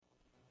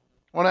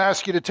I want to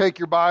ask you to take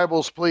your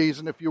Bibles, please,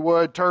 and if you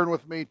would, turn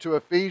with me to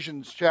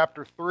Ephesians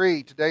chapter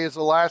 3. Today is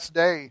the last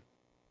day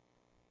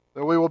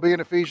that we will be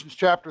in Ephesians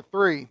chapter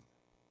 3.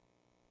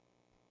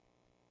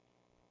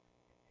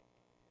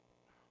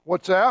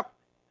 What's that?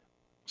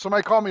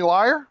 Somebody call me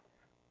liar?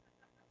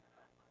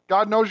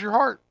 God knows your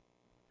heart.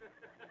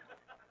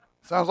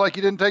 Sounds like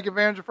you didn't take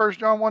advantage of 1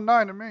 John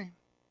 1:9 to me.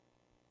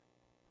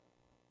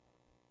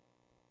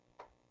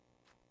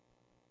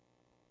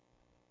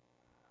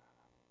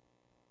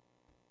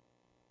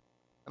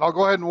 And I'll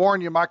go ahead and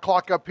warn you, my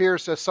clock up here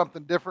says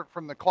something different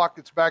from the clock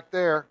that's back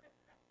there.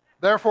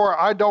 Therefore,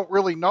 I don't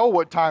really know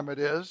what time it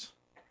is.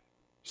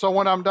 So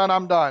when I'm done,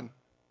 I'm done.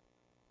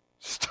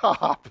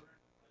 Stop.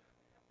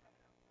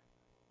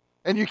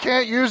 And you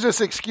can't use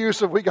this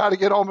excuse of we got to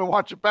get home and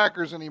watch the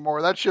Packers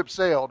anymore. That ship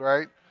sailed,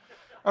 right?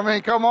 I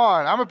mean, come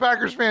on. I'm a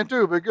Packers fan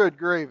too, but good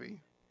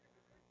gravy.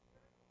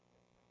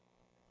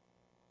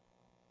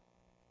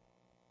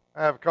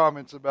 I have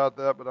comments about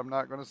that, but I'm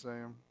not going to say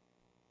them.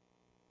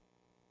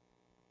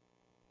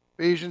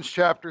 Ephesians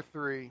chapter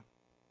 3.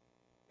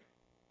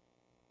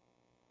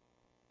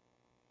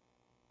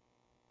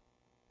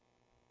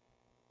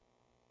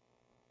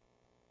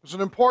 There's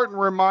an important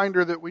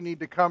reminder that we need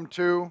to come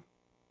to,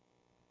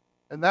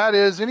 and that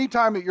is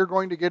anytime that you're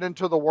going to get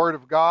into the Word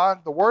of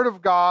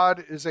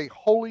God is a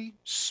Holy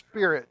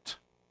Spirit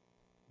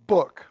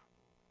book.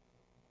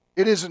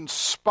 It is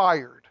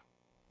inspired.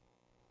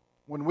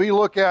 When we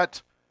look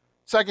at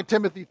 2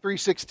 Timothy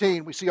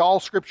 3:16, we see all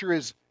Scripture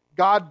is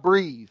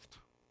God-breathed.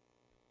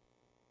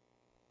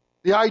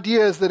 The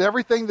idea is that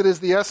everything that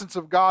is the essence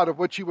of God, of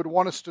which He would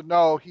want us to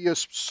know, He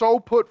has so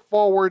put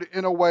forward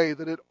in a way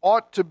that it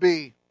ought to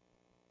be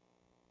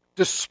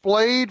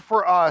displayed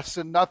for us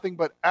in nothing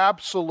but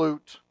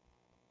absolute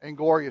and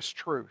glorious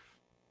truth.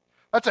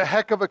 That's a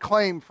heck of a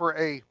claim for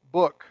a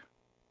book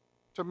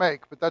to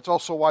make, but that's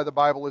also why the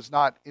Bible is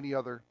not any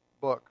other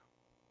book.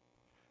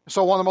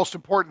 So one of the most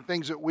important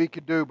things that we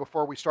could do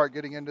before we start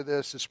getting into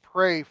this is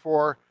pray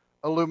for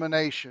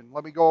illumination.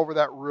 Let me go over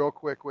that real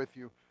quick with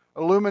you.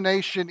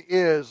 Illumination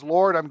is,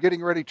 Lord, I'm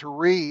getting ready to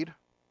read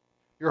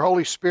your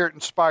Holy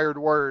Spirit-inspired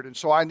word, and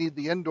so I need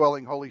the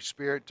indwelling Holy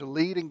Spirit to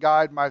lead and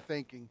guide my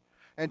thinking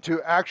and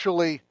to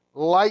actually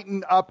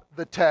lighten up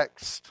the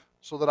text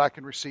so that I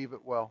can receive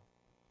it well.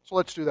 So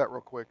let's do that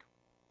real quick.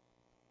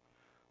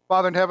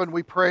 Father in heaven,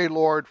 we pray,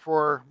 Lord,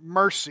 for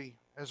mercy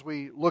as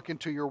we look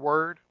into your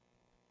word,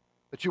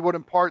 that you would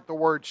impart the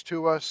words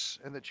to us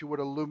and that you would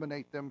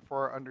illuminate them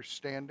for our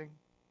understanding.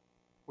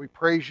 We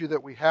praise you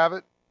that we have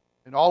it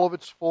in all of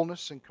its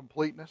fullness and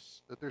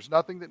completeness, that there's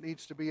nothing that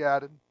needs to be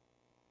added.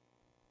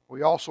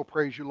 We also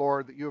praise you,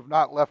 Lord, that you have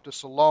not left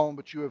us alone,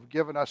 but you have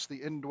given us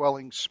the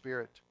indwelling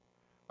Spirit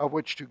of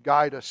which to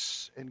guide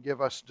us and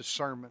give us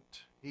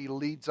discernment. He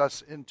leads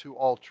us into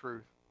all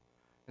truth.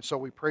 And so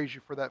we praise you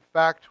for that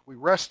fact. We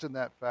rest in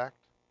that fact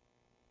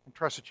and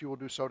trust that you will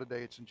do so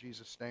today. It's in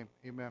Jesus' name.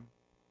 Amen.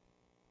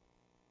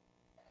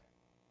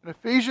 In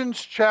Ephesians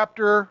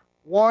chapter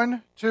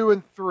 1, 2,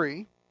 and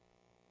 3,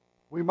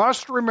 we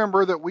must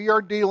remember that we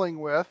are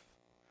dealing with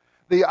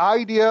the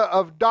idea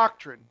of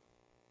doctrine.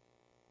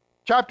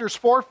 Chapters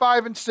 4,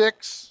 5, and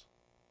 6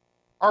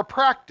 are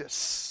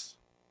practice.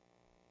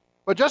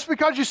 But just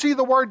because you see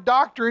the word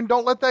doctrine,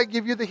 don't let that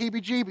give you the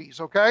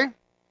heebie-jeebies, okay?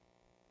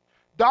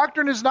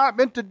 Doctrine is not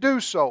meant to do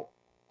so.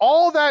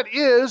 All that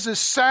is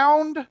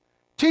sound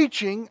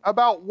teaching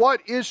about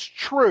what is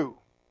true.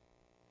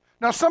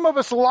 Now, some of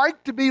us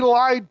like to be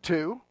lied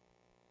to,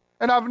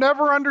 and I've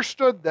never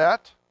understood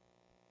that.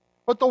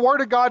 But the Word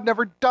of God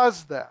never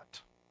does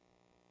that.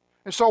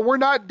 And so we're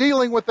not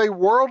dealing with a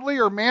worldly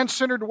or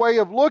man-centered way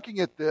of looking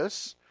at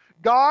this.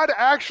 God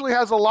actually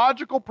has a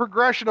logical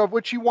progression of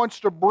which He wants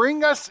to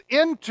bring us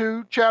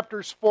into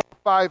chapters 4,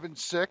 5, and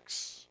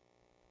 6.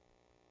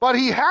 But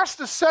He has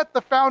to set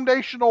the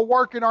foundational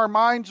work in our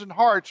minds and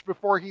hearts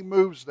before He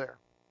moves there.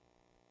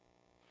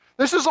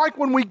 This is like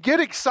when we get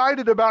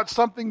excited about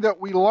something that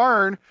we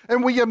learn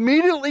and we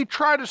immediately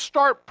try to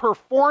start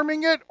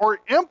performing it or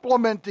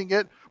implementing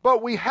it,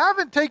 but we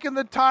haven't taken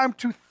the time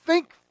to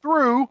think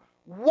through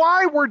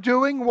why we're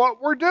doing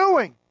what we're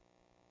doing.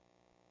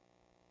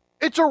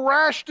 It's a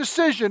rash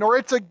decision, or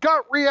it's a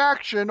gut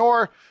reaction,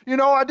 or,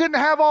 I didn't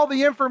have all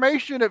the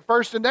information at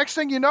first, and next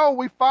thing you know,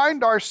 we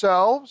find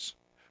ourselves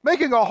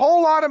making a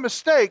whole lot of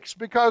mistakes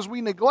because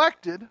we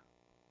neglected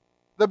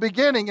the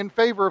beginning in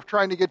favor of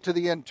trying to get to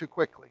the end too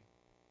quickly.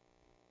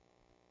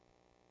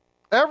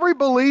 Every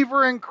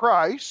believer in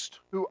Christ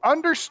who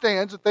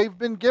understands that they've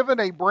been given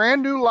a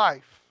brand new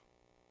life,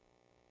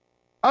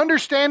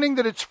 understanding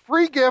that it's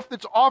free gift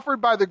that's offered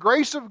by the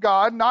grace of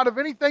God, not of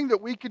anything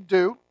that we could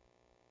do,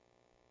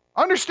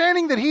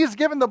 understanding that He has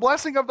given the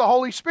blessing of the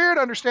Holy Spirit,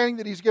 understanding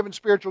that He's given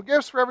spiritual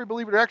gifts for every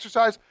believer to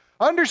exercise,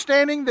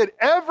 understanding that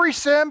every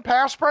sin,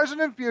 past, present,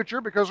 and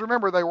future, because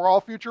remember, they were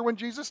all future when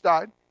Jesus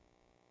died,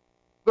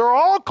 they're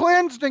all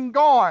cleansed and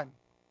gone.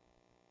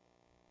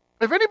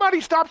 If anybody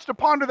stops to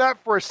ponder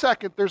that for a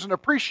second, there's an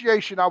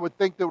appreciation, I would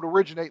think, that would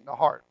originate in the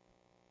heart.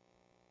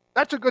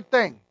 That's a good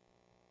thing.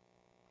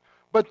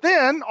 But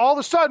then, all of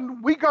a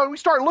sudden, we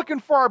start looking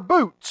for our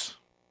boots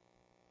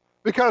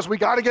because we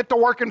got to get to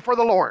working for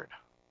the Lord.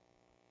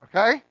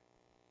 Okay?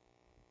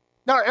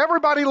 Now,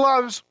 everybody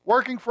loves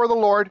working for the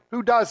Lord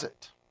who does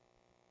it.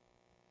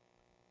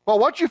 But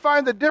what you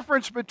find the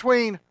difference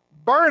between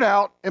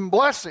burnout and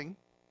blessing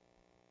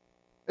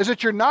is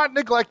that you're not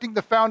neglecting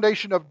the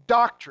foundation of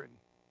doctrine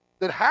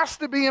that has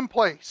to be in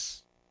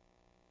place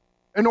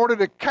in order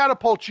to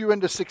catapult you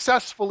into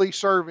successfully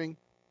serving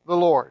the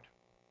Lord.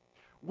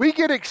 We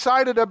get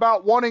excited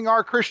about wanting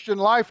our Christian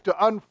life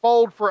to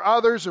unfold for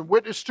others and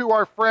witness to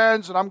our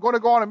friends, and I'm going to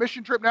go on a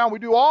mission trip now, and we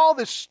do all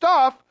this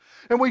stuff,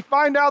 and we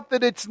find out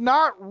that it's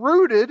not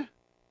rooted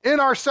in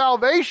our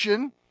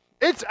salvation.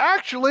 It's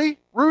actually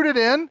rooted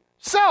in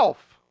self.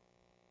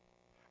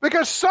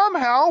 Because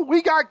somehow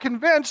we got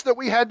convinced that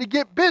we had to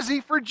get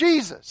busy for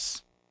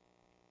Jesus.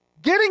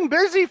 Getting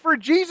busy for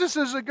Jesus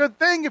is a good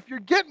thing if you're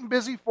getting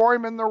busy for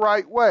Him in the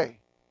right way.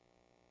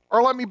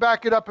 Or let me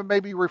back it up and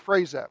maybe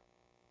rephrase that.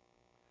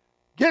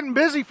 Getting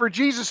busy for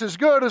Jesus is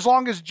good as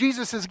long as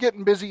Jesus is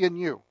getting busy in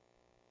you.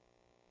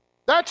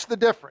 That's the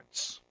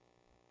difference.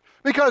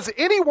 Because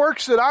any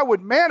works that I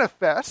would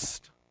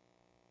manifest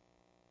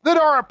that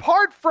are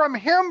apart from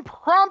Him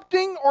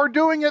prompting or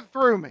doing it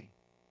through me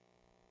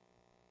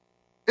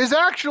is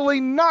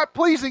actually not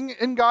pleasing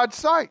in God's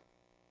sight.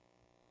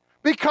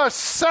 Because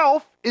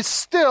self is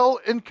still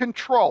in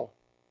control.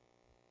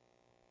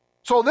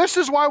 So this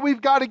is why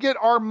we've got to get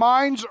our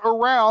minds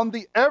around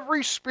the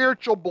every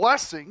spiritual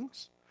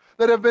blessings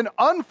that have been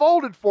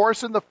unfolded for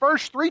us in the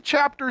first 3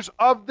 chapters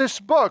of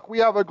this book. We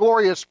have a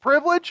glorious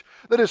privilege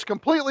that is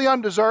completely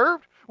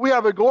undeserved. We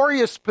have a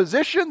glorious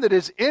position that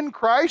is in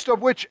Christ,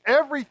 of which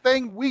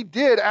everything we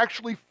did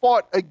actually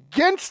fought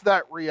against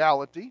that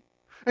reality.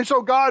 And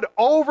so God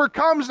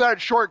overcomes that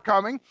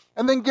shortcoming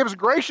and then gives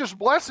gracious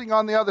blessing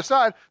on the other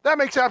side. That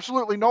makes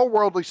absolutely no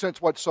worldly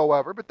sense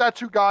whatsoever, but that's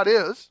who God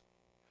is.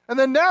 And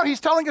then now He's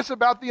telling us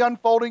about the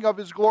unfolding of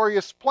His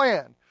glorious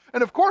plan.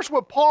 And of course,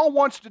 what Paul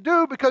wants to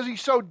do, because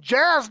he's so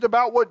jazzed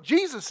about what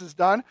Jesus has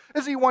done,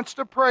 is he wants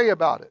to pray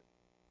about it.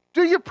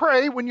 Do you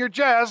pray when you're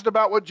jazzed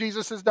about what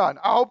Jesus has done?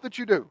 I hope that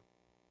you do.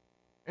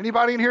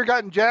 Anybody in here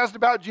gotten jazzed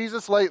about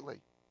Jesus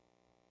lately?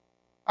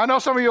 I know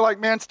some of you are like,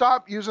 man,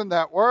 stop using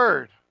that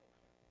word.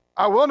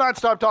 I will not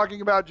stop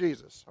talking about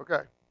Jesus.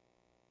 Okay.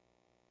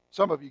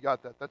 Some of you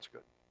got that. That's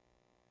good.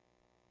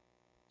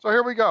 So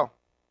here we go.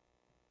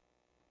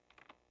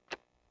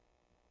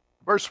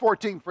 Verse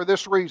 14, for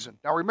this reason.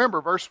 Now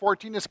remember, verse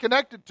 14 is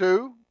connected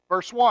to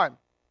verse 1.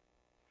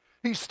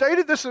 He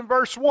stated this in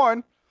verse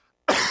 1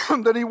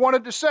 that he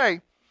wanted to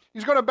say.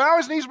 He's going to bow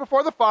his knees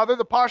before the Father,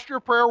 the posture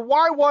of prayer.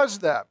 Why was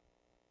that?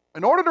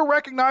 In order to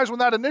recognize when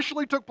that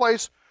initially took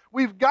place,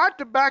 we've got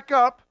to back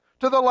up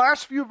to the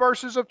last few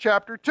verses of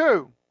chapter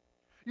 2.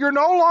 You're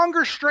no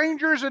longer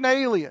strangers and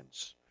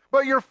aliens,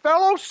 but you're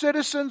fellow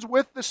citizens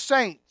with the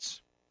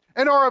saints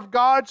and are of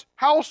God's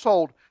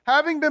household,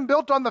 having been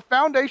built on the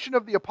foundation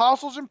of the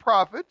apostles and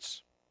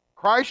prophets,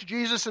 Christ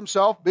Jesus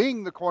Himself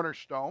being the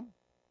cornerstone.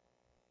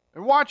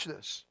 And watch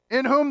this.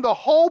 In whom the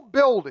whole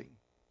building,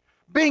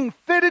 being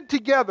fitted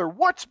together,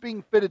 what's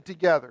being fitted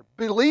together?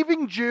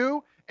 Believing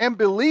Jew and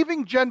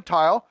believing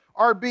Gentile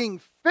are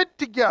being fit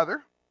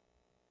together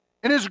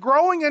and is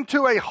growing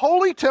into a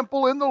holy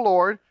temple in the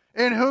Lord,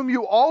 in whom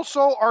you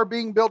also are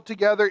being built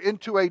together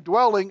into a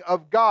dwelling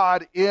of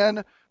God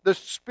in the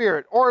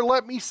Spirit. Or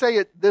let me say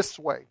it this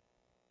way.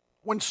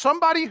 When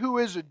somebody who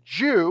is a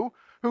Jew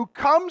who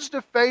comes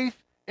to faith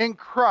in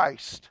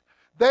Christ,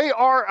 they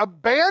are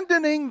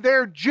abandoning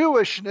their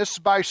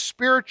Jewishness by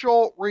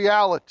spiritual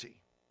reality.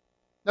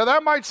 Now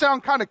that might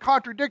sound kind of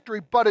contradictory,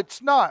 but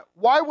it's not.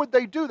 Why would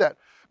they do that?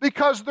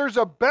 Because there's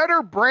a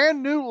better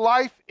brand new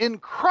life in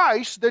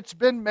Christ that's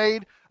been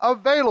made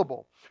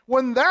available.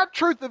 When that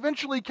truth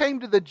eventually came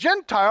to the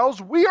Gentiles,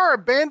 we are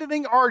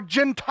abandoning our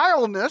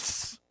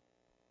Gentileness.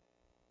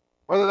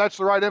 Whether that's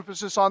the right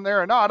emphasis on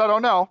there or not, I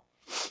don't know.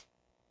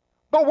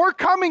 But we're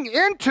coming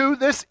into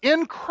this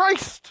in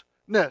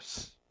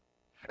Christness.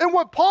 And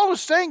what Paul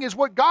is saying is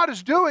what God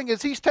is doing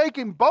is He's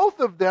taking both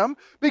of them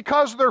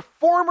because their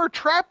former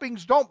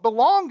trappings don't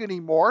belong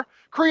anymore,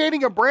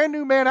 creating a brand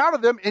new man out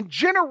of them and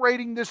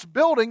generating this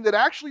building that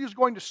actually is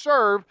going to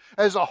serve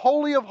as a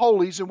holy of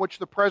holies in which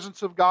the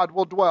presence of God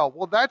will dwell.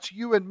 Well, that's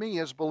you and me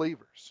as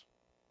believers.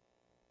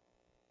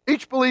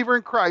 Each believer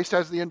in Christ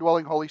has the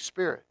indwelling Holy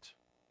Spirit.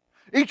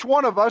 Each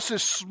one of us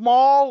is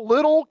small,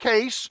 little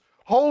case,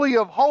 holy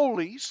of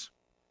holies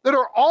that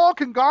are all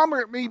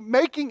conglomerately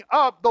making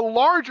up the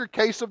larger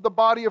case of the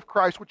body of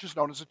Christ, which is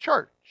known as a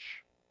church.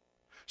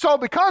 So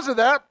because of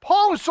that,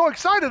 Paul is so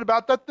excited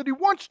about that he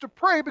wants to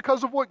pray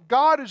because of what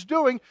God is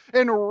doing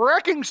in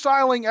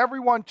reconciling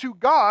everyone to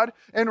God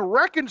and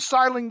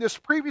reconciling this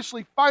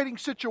previously fighting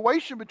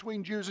situation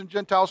between Jews and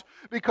Gentiles,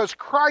 because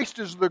Christ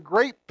is the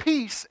great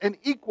peace and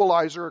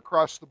equalizer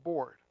across the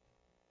board.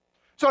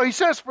 So he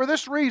says, for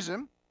this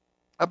reason,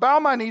 I bow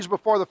my knees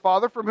before the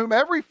Father, from whom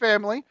every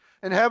family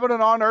in heaven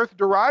and on earth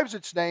derives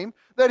its name,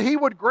 that He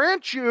would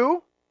grant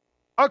you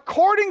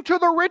according to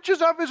the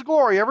riches of His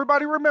glory.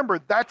 Everybody remember,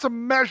 that's a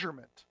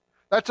measurement.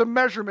 That's a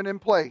measurement in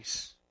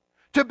place.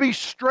 To be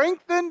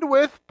strengthened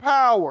with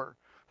power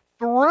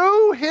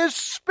through His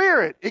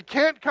Spirit. It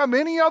can't come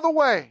any other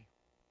way.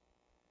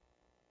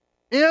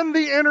 In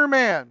the inner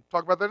man.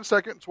 Talk about that in a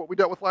second. It's what we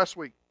dealt with last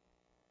week.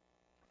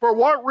 For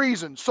what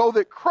reason? So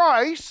that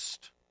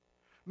Christ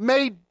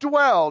may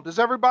dwell. Does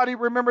everybody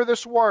remember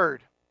this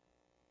word?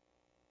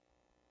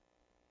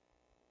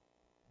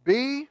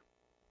 Be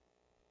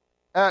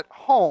at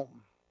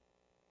home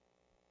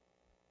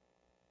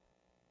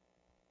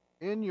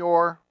in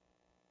your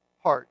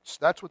hearts.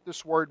 That's what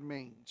this word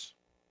means.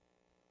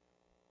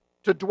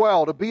 To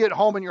dwell, to be at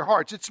home in your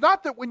hearts. It's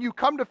not that when you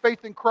come to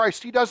faith in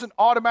Christ, He doesn't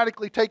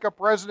automatically take up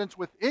residence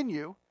within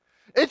you.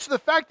 It's the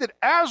fact that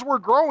as we're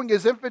growing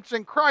as infants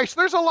in Christ,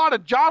 there's a lot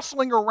of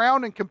jostling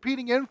around and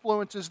competing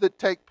influences that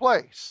take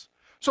place.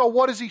 So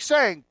what is he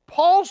saying?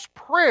 Paul's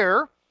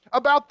prayer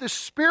about this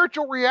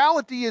spiritual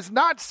reality is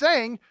not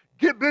saying,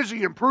 get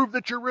busy and prove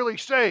that you're really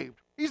saved.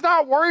 He's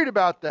not worried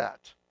about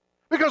that.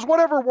 Because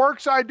whatever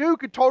works I do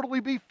could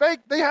totally be fake.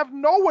 They have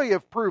no way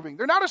of proving.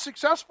 They're not a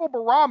successful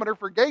barometer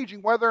for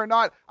gauging whether or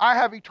not I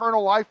have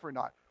eternal life or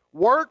not.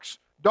 Works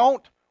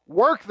don't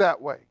work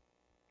that way.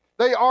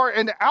 They are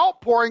an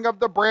outpouring of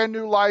the brand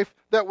new life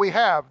that we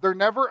have. They're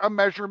never a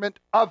measurement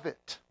of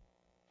it.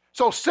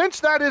 So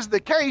since that is the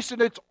case,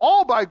 and it's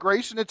all by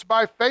grace and it's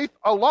by faith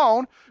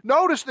alone,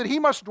 notice that He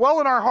must dwell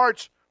in our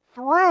hearts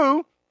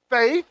through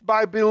faith,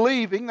 by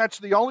believing. That's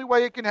the only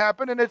way it can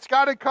happen. And it's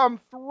got to come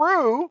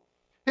through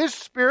His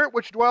Spirit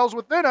which dwells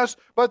within us.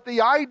 But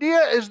the idea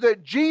is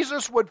that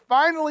Jesus would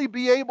finally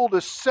be able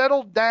to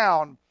settle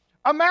down.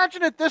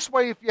 Imagine it this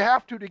way if you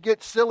have to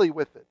get silly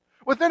with it.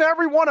 Within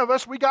every one of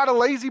us, we got a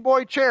lazy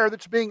boy chair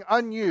that's being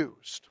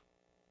unused.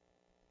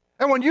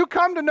 And when you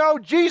come to know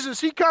Jesus,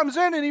 He comes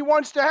in and He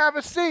wants to have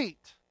a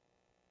seat.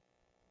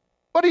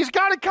 But He's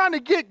got to kind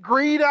of get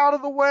greed out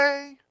of the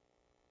way.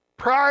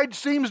 Pride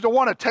seems to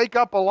want to take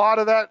up a lot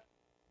of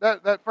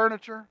that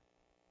furniture.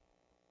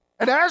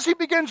 And as He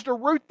begins to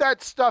root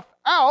that stuff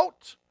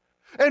out,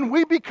 and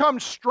we become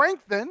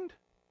strengthened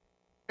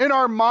in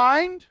our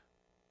mind,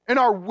 in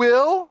our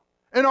will,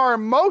 in our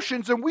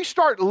emotions, and we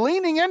start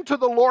leaning into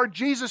the Lord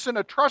Jesus in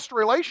a trust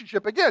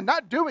relationship, again,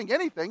 not doing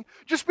anything,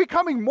 just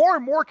becoming more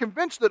and more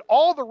convinced that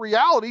all the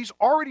realities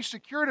already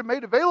secured and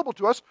made available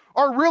to us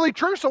are really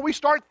true, so we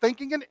start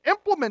thinking and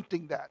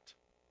implementing that.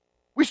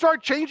 We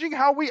start changing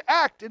how we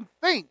act and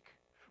think.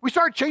 We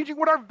start changing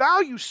what our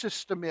value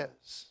system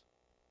is.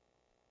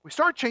 We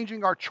start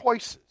changing our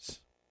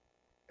choices.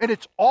 And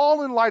it's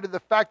all in light of the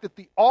fact that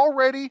the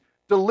already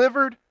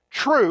delivered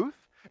truth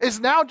is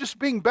now just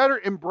being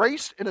better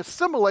embraced and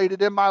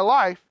assimilated in my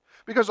life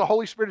because the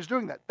Holy Spirit is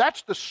doing that.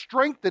 That's the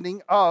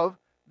strengthening of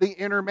the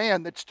inner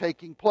man that's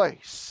taking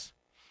place.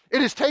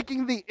 It is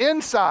taking the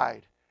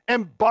inside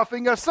and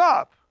buffing us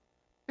up.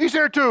 He's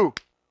here to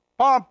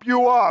pump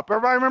you up.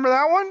 Everybody remember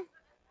that one?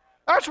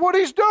 That's what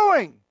He's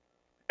doing.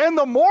 And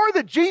the more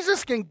that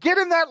Jesus can get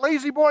in that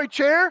lazy boy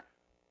chair,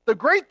 the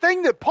great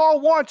thing that Paul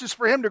wants is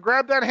for him to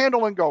grab that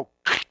handle and go.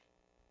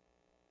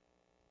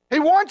 He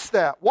wants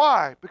that.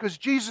 Why? Because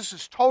Jesus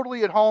is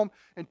totally at home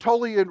and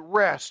totally at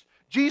rest.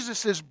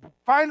 Jesus is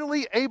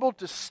finally able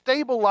to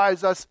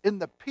stabilize us in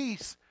the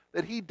peace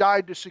that He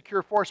died to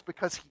secure for us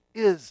because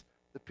He is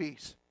the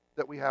peace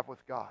that we have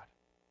with God.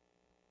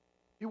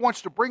 He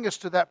wants to bring us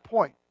to that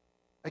point.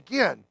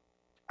 Again,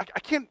 I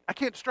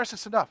can't stress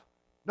this enough.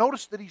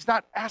 Notice that He's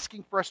not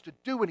asking for us to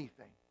do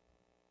anything.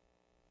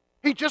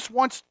 He just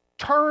wants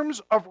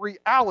terms of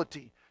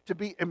reality to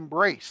be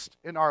embraced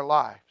in our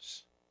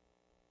lives.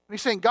 And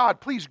He's saying,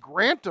 God, please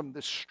grant them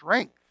this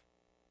strength.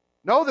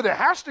 Know that it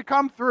has to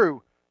come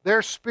through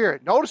their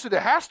spirit. Notice that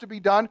it has to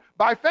be done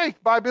by faith,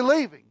 by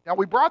believing. Now,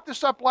 we brought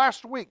this up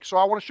last week, so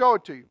I want to show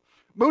it to you.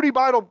 Moody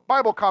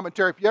Bible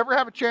Commentary, if you ever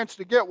have a chance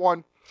to get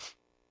one,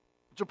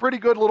 it's a pretty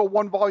good little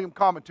one-volume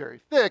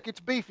commentary. Thick, it's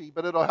beefy,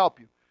 but it'll help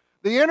you.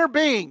 The inner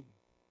being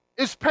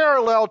is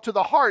parallel to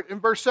the heart in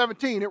verse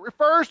 17. It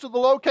refers to the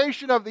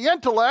location of the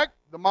intellect,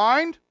 the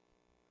mind,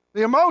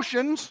 the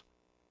emotions,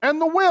 and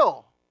the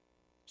will.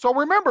 So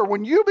remember,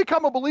 when you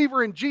become a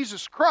believer in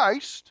Jesus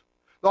Christ,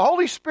 the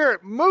Holy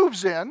Spirit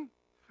moves in,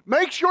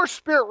 makes your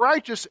spirit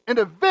righteous, and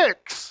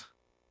evicts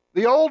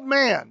the old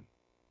man.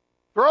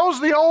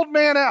 Throws the old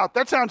man out.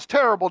 That sounds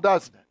terrible,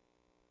 doesn't it?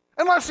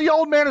 Unless the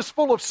old man is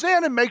full of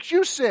sin and makes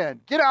you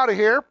sin. Get out of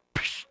here.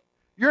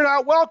 You're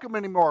not welcome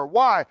anymore.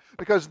 Why?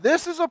 Because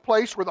this is a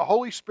place where the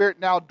Holy Spirit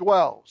now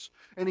dwells.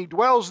 And He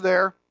dwells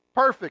there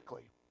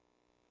perfectly.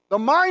 The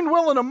mind,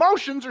 will, and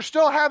emotions are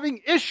still having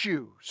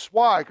issues.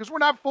 Why? Because we're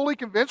not fully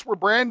convinced. We're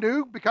brand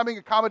new, becoming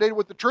accommodated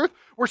with the truth.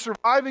 We're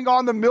surviving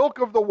on the milk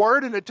of the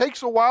Word, and it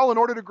takes a while in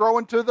order to grow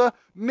into the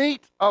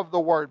meat of the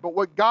Word. But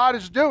what God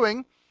is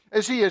doing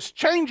is He is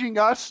changing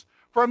us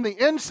from the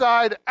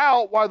inside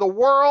out while the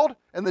world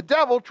and the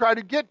devil try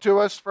to get to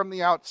us from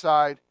the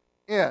outside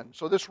in.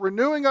 So this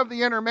renewing of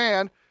the inner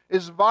man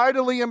is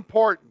vitally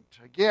important.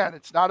 Again,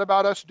 it's not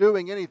about us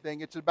doing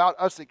anything. It's about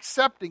us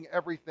accepting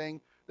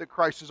everything that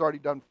Christ has already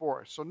done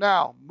for us. So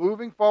now,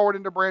 moving forward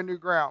into brand new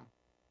ground.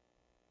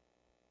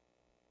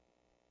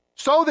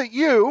 So that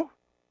you,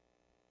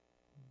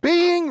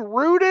 being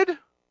rooted,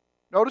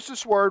 notice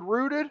this word,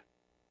 rooted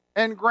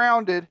and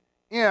grounded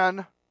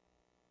in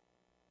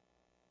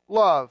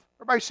love.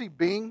 Everybody see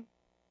being?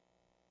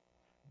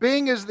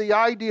 Being is the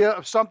idea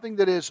of something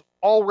that is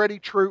already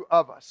true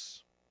of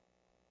us.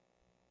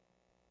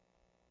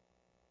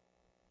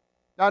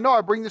 Now, I know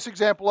I bring this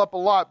example up a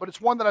lot, but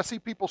it's one that I see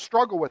people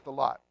struggle with a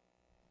lot.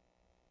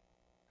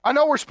 I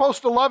know we're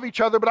supposed to love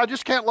each other, but I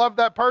just can't love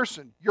that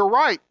person. You're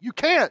right, you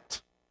can't.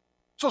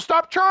 So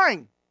stop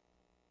trying.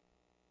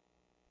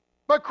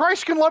 But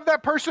Christ can love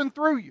that person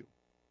through you.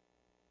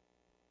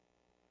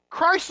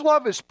 Christ's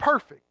love is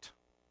perfect.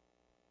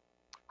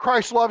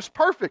 Christ loves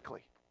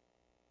perfectly.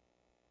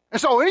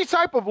 And so any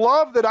type of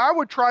love that I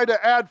would try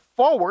to add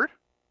forward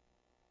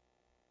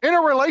in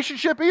a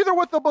relationship, either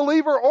with a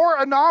believer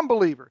or a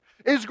non-believer,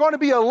 is going to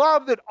be a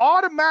love that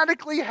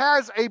automatically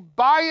has a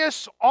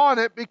bias on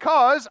it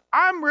because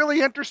I'm really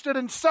interested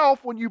in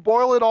self when you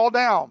boil it all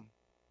down.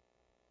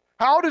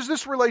 How does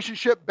this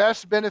relationship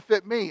best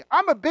benefit me?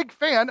 I'm a big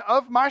fan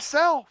of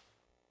myself.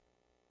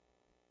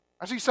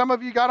 I see some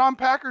of you got on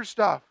Packers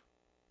stuff.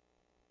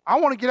 I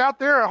want to get out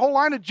there a whole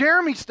line of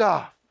Jeremy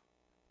stuff.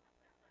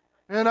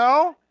 You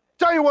know?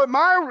 Tell you what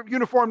my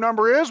uniform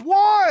number is,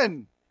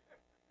 1.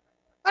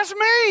 That's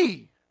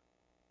me.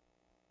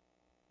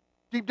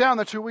 Deep down,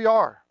 that's who we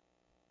are.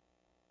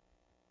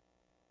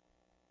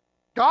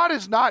 God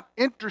is not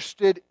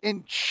interested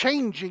in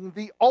changing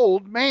the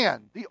old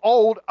man, the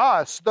old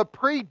us, the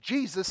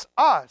pre-Jesus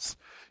us.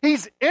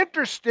 He's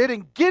interested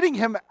in getting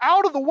him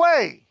out of the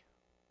way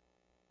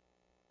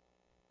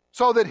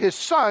so that his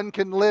son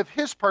can live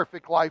his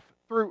perfect life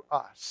through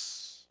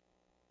us.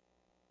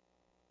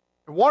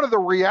 And one of the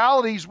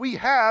realities we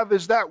have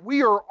is that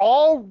we are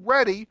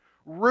already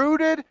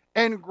rooted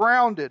and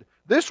grounded.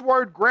 This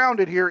word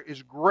grounded here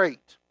is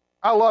great.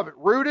 I love it.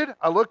 Rooted,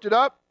 I looked it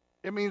up.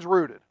 It means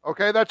rooted.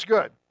 Okay, that's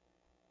good.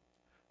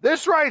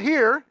 This right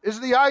here is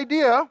the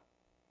idea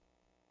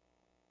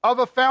of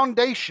a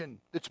foundation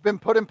that's been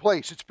put in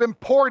place. It's been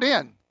poured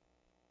in.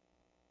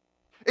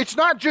 It's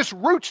not just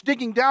roots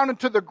digging down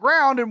into the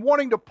ground and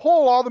wanting to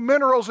pull all the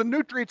minerals and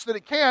nutrients that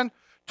it can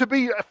to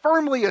be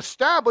firmly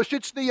established.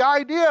 It's the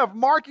idea of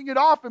marking it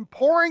off and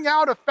pouring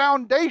out a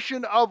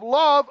foundation of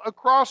love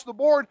across the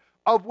board,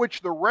 of which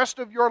the rest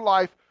of your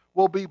life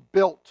will be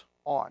built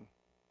on.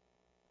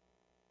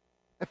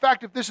 In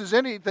fact, if this is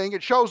anything,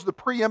 it shows the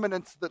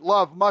preeminence that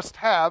love must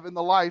have in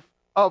the life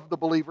of the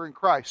believer in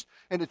Christ.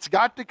 And it's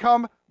got to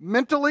come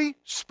mentally,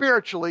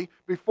 spiritually,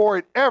 before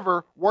it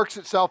ever works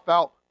itself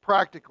out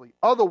practically.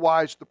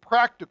 Otherwise, the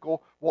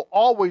practical will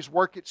always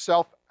work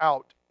itself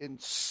out in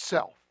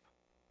self.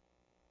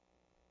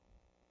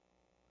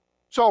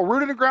 So,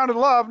 rooted and grounded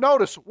love,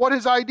 notice, what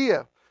is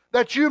idea?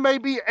 That you may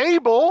be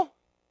able,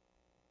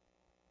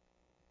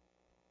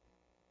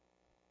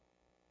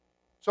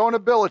 so an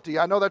ability,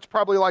 I know that's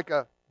probably like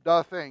a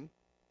duh thing,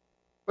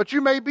 but you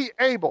may be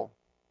able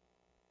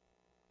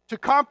to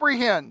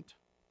comprehend.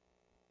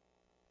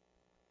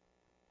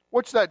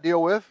 What's that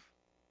deal with?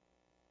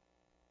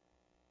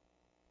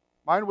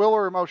 Mind, will,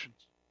 or emotions?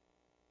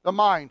 The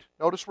mind.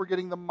 Notice we're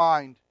getting the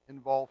mind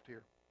involved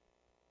here.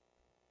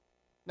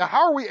 Now,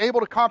 how are we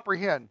able to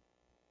comprehend?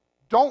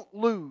 Don't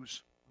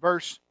lose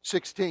verse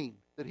 16,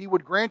 that he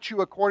would grant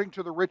you according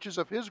to the riches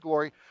of his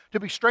glory to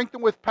be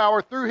strengthened with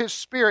power through his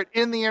Spirit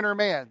in the inner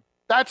man.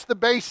 That's the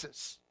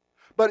basis.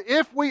 But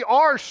if we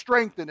are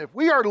strengthened, if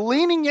we are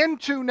leaning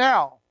into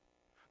now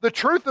the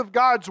truth of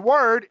God's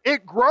word,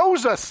 it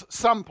grows us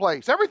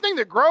someplace. Everything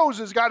that grows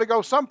has got to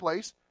go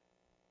someplace.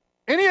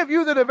 Any of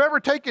you that have ever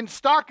taken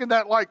stock in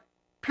that, like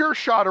Pure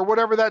Shot or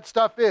whatever that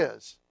stuff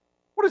is,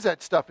 what is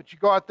that stuff that you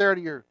go out there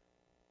to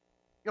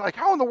you're like,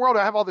 how in the world do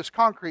I have all this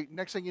concrete? And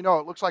next thing you know,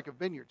 it looks like a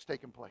vineyard's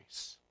taking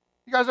place.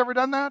 You guys ever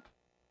done that?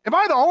 Am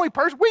I the only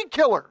person? Weed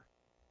killer.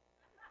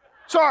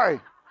 Sorry.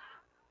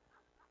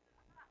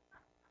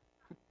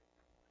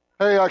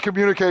 Hey, I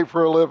communicate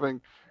for a living.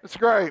 It's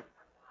great.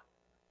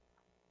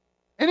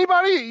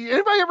 Anybody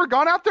ever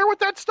gone out there with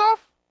that stuff?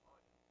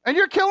 And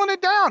you're killing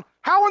it down.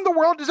 How in the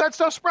world does that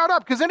stuff sprout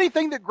up? Because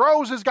anything that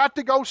grows has got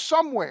to go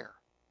somewhere.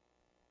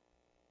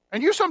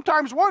 And you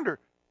sometimes wonder,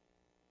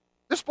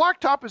 this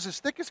blacktop is as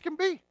thick as can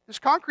be. This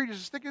concrete is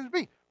as thick as can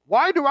be.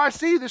 Why do I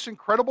see this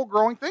incredible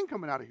growing thing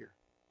coming out of here?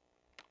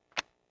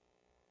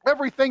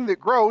 Everything that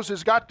grows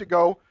has got to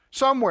go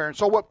somewhere. And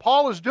so what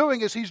Paul is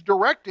doing is he's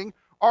directing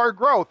our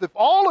growth. If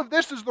all of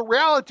this is the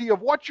reality of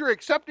what you're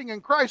accepting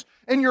in Christ,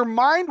 and your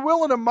mind,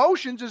 will, and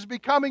emotions is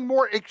becoming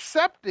more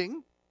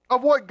accepting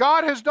of what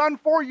God has done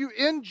for you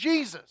in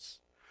Jesus,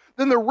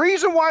 then the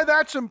reason why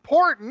that's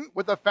important,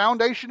 with the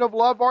foundation of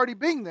love already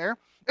being there,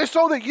 is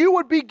so that you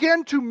would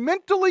begin to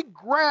mentally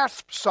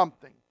grasp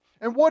something.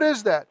 And what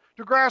is that?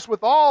 To grasp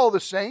with all the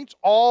saints,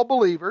 all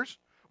believers,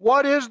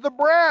 what is the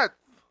breadth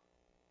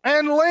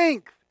and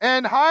length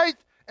and height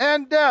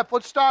and depth?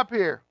 Let's stop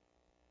here.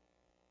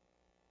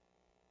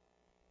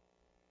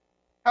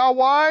 How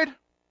wide?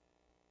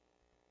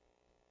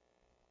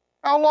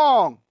 How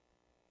long?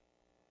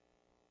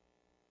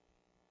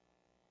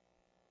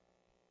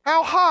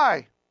 How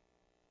high?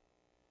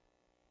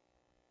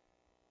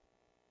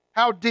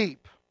 How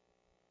deep?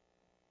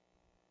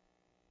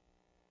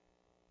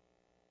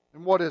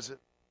 And what is it?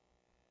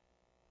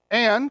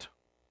 And,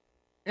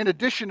 in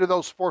addition to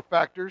those four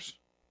factors,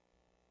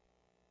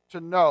 to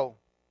know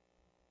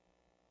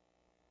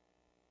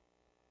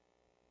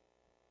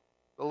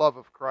the love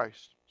of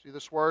Christ. See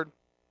this word?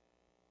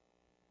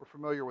 We're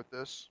familiar with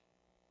this.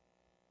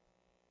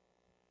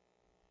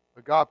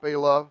 Agape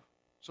love.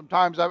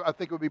 Sometimes I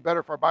think it would be better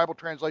if our Bible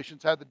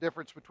translations had the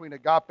difference between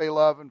agape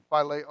love and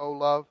phileo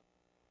love.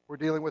 We're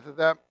dealing with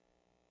that.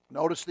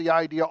 Notice the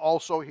idea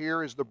also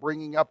here is the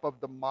bringing up of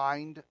the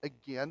mind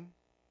again.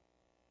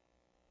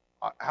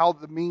 How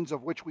the means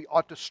of which we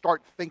ought to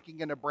start thinking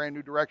in a brand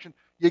new direction.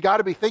 You got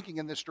to be thinking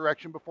in this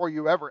direction before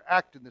you ever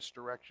act in this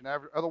direction.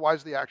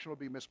 Otherwise, the action will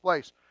be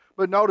misplaced.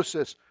 But notice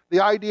this, the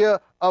idea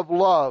of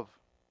love.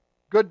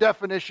 Good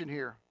definition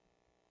here.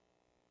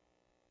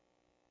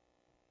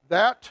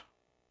 That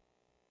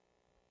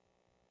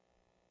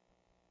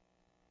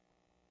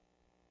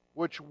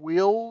which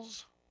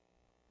wills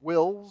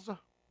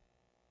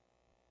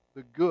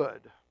the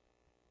good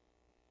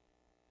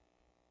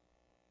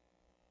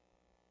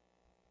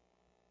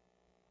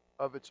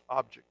of its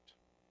object.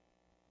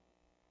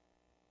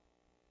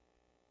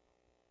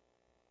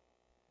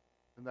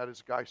 And that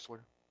is Geisler.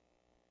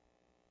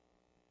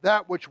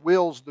 That which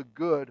wills the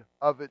good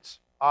of its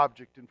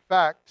object. In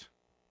fact,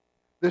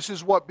 this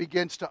is what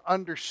begins to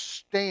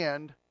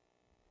understand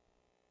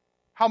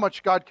how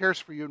much God cares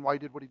for you and why He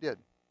did what He did.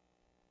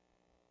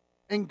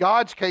 In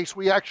God's case,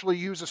 we actually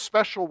use a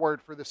special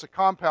word for this, a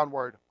compound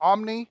word,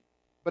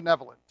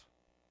 omnibenevolent.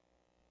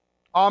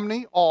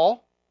 Omni,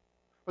 all.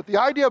 But the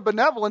idea of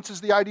benevolence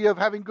is the idea of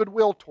having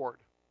goodwill toward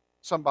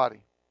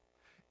somebody.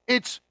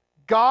 It's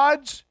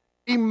God's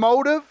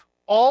emotive,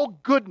 all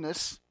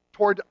goodness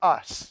toward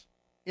us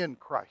in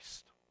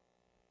Christ.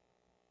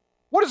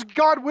 What does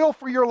God will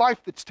for your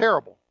life that's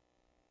terrible?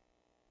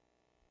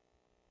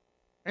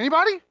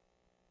 Anybody?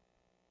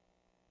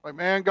 Like,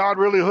 man, God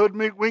really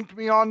hoodwinked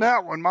me on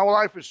that one. My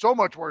life is so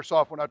much worse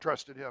off when I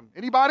trusted Him.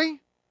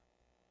 Anybody?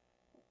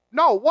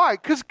 No, why?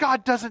 Because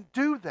God doesn't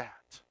do that.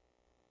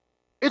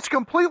 It's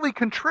completely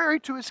contrary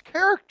to His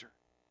character.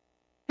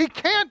 He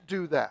can't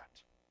do that.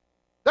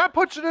 That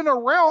puts it in a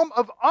realm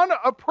of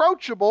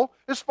unapproachable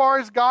as far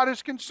as God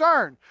is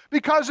concerned.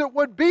 Because it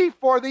would be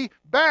for the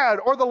bad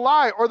or the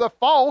lie or the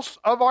false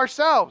of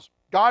ourselves.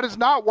 God is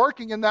not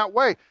working in that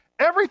way.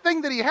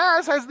 Everything that He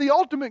has the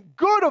ultimate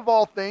good of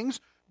all things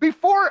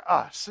before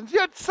us. And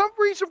yet, some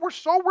reason we're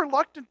so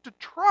reluctant to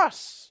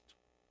trust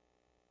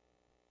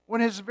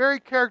when His very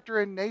character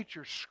and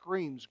nature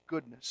screams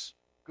goodness,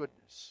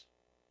 goodness,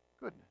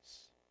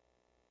 goodness.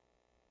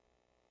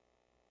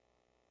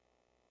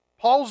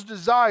 Paul's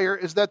desire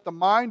is that the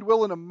mind,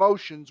 will, and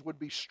emotions would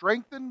be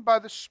strengthened by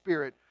the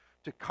Spirit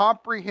to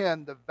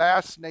comprehend the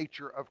vast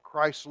nature of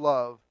Christ's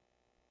love.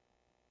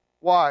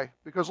 Why?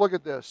 Because look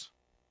at this.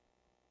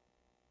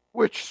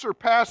 Which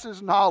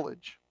surpasses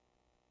knowledge.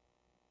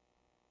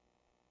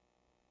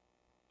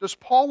 Does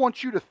Paul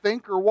want you to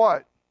think or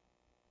what?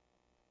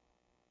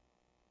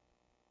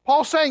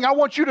 Paul's saying, I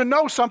want you to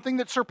know something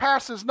that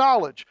surpasses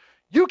knowledge.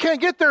 You can't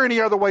get there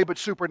any other way but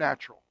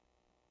supernatural.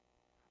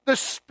 The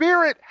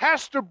Spirit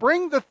has to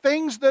bring the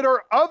things that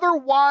are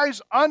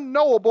otherwise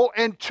unknowable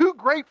and too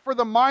great for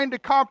the mind to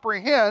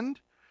comprehend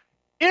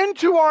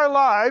into our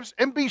lives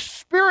and be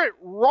Spirit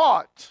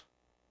wrought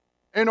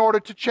in order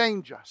to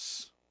change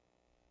us.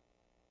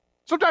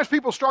 Sometimes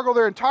people struggle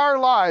their entire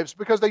lives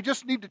because they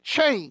just need to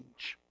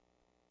change.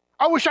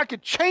 I wish I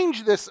could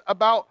change this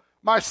about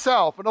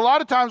myself. And a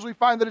lot of times we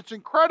find that it's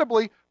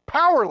incredibly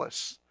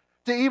powerless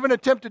to even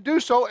attempt to do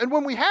so. And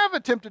when we have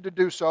attempted to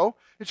do so,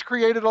 it's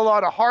created a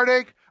lot of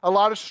heartache, a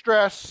lot of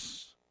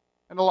stress,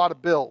 and a lot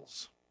of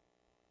bills.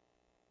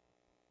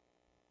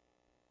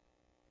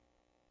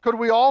 Could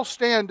we all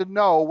stand to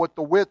know what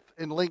the width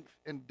and length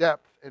and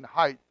depth and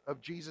height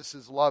of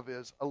Jesus' love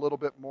is a little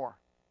bit more?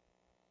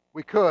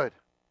 We could.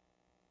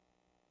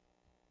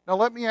 Now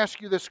let me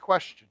ask you this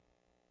question.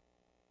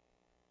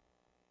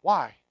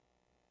 Why?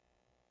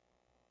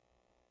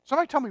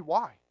 Somebody tell me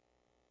why.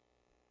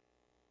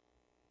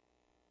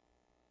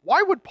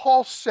 Why would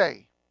Paul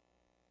say,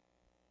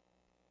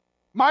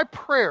 my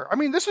prayer,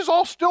 this is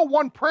all still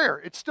one prayer.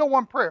 It's still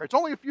one prayer. It's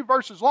only a few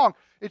verses long.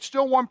 It's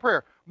still one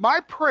prayer. My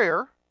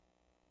prayer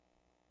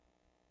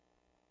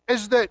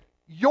is that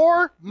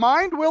your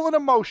mind, will, and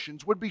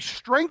emotions would be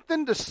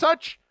strengthened to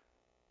such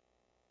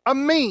a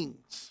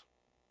means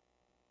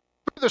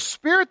through the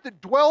Spirit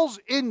that dwells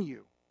in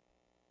you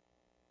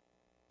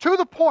to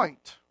the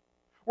point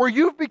where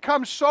you've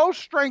become so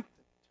strengthened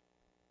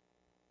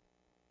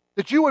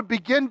that you would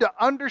begin to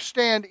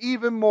understand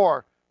even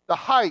more the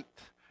height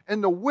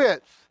and the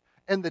width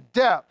and the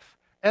depth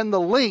and the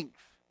length.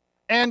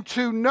 And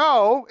to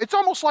know, it's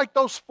almost like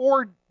those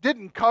four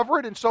didn't cover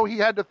it and so he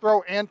had to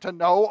throw and to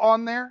know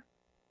on there.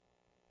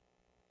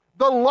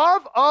 The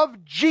love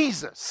of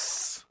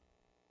Jesus,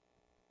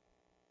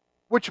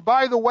 which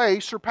by the way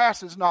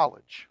surpasses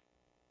knowledge.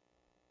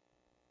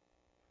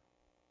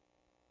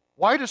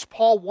 Why does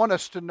Paul want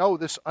us to know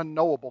this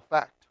unknowable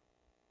fact?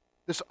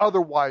 this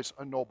otherwise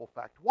unknowable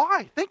fact.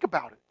 Why? Think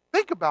about it.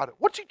 Think about it.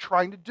 What's he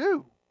trying to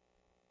do?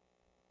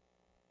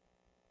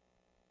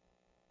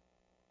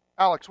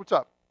 Alex, what's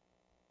up?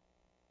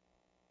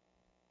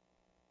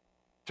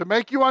 To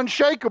make you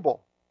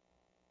unshakable.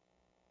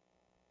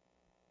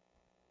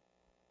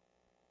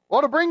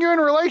 Well, to bring you in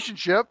a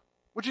relationship,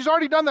 which he's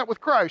already done that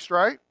with Christ,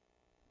 right?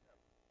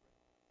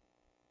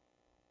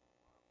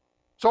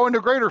 So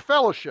into greater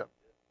fellowship.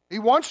 He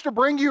wants to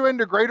bring you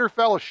into greater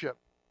fellowship.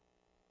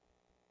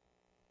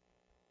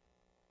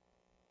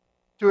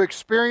 To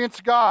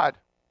experience God.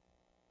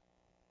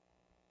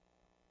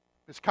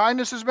 His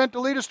kindness is meant to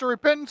lead us to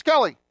repentance.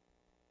 Kelly.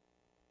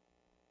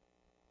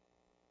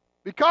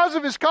 Because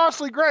of his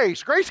costly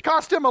grace. Grace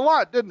cost him a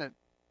lot, didn't it?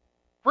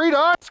 Free to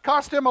us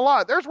cost him a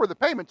lot. There's where the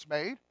payment's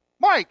made.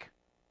 Mike.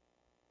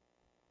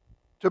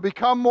 To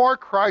become more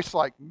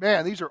Christ-like.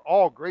 Man, these are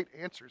all great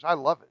answers. I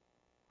love it.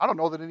 I don't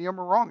know that any of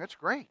them are wrong. That's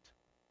great.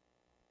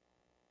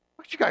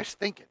 What are you guys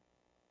thinking?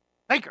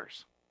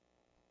 Thinkers.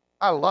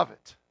 I love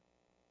it.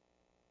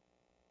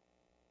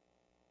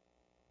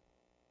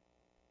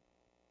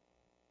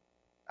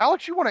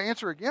 Alex, you want to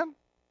answer again?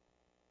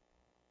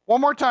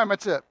 One more time,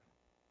 that's it.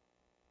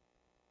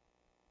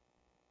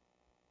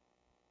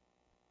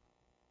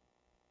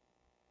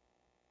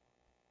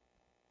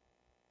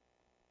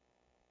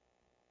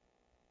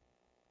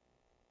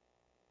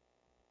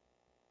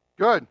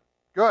 Good,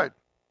 good.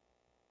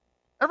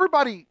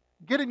 Everybody,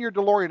 get in your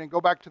DeLorean and go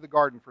back to the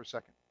garden for a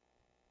second.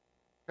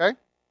 Okay?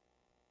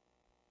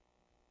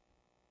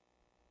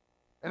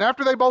 And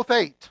after they both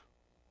ate,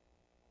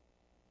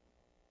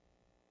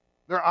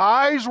 their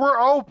eyes were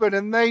open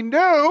and they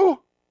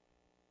knew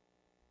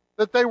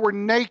that they were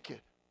naked.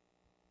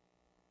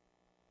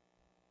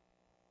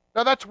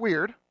 Now that's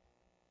weird.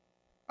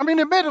 I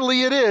mean,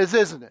 admittedly it is,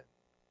 isn't it?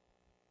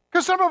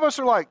 Because some of us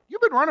are like,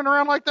 you've been running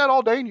around like that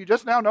all day and you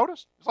just now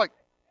noticed? It's like,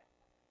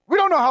 we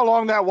don't know how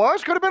long that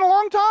was. Could have been a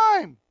long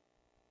time.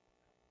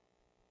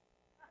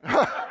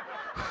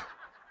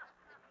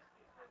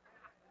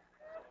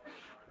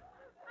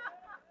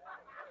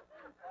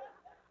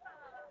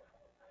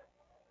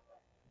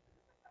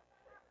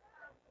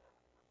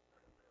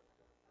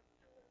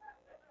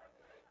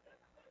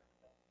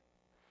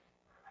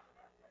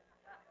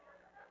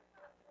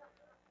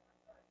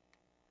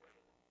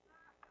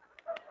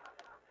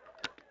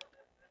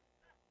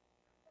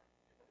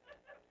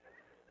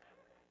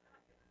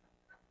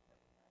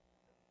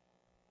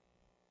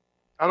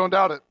 I don't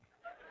doubt it.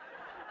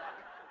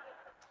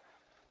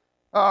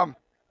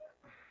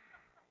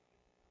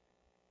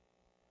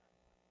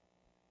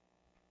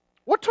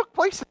 What took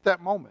place at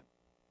that moment?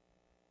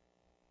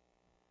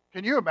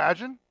 Can you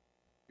imagine?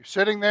 You're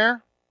sitting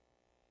there,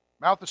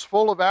 mouth is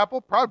full of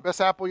apple, probably the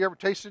best apple you ever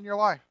tasted in your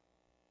life.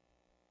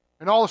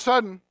 And all of a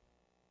sudden,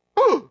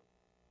 ooh!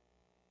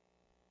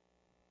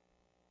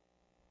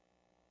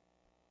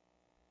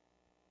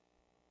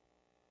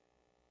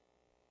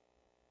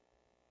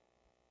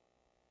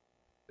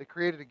 They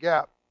created a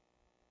gap.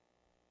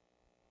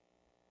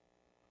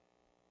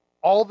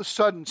 All of a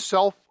sudden,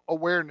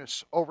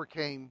 self-awareness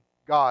overcame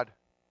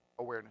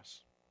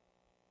God-awareness.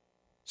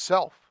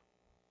 Self.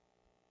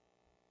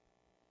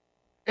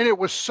 And it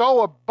was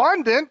so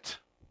abundant,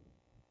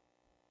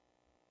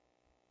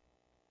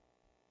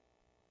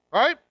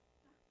 right?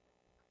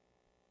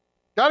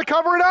 Got to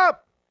cover it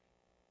up.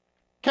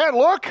 Can't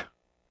look.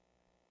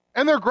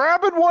 And they're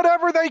grabbing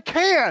whatever they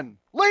can.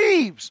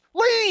 Leaves.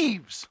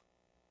 Leaves.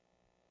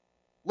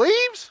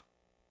 Leaves?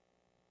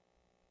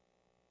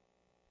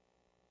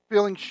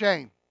 Feeling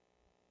shame.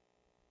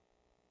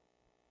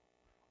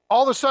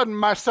 All of a sudden,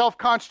 my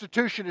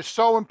self-constitution is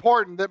so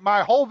important that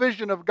my whole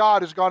vision of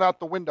God has gone out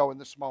the window in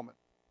this moment.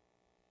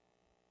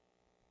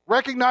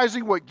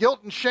 Recognizing what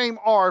guilt and shame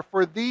are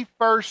for the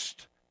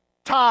first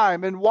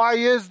time. And why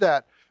is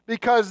that?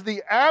 Because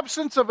the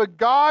absence of a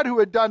God who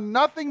had done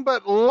nothing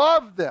but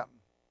love them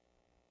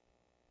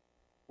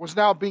was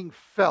now being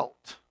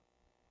felt.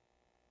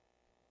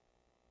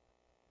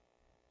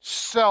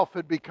 Self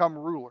had become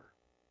ruler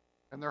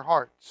in their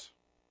hearts.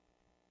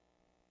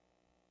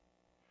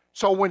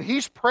 So when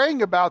he's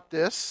praying about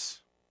this,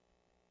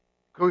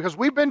 because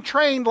we've been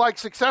trained like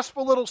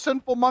successful little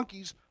sinful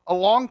monkeys a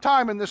long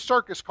time in this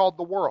circus called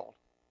the world.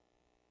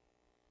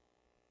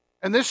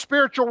 And this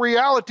spiritual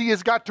reality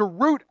has got to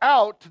root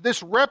out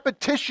this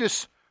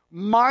repetitious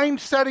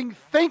mind-setting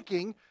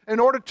thinking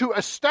in order to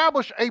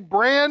establish a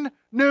brand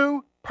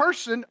new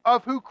person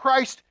of who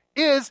Christ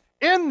is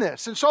in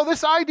this. And so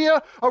this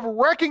idea of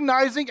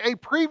recognizing a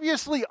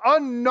previously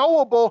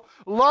unknowable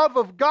love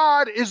of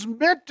God is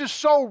meant to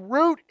so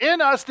root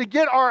in us to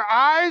get our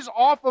eyes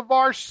off of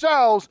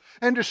ourselves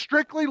and to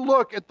strictly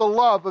look at the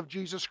love of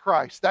Jesus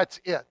Christ.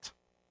 That's it.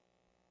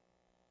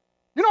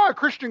 You know how a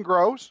Christian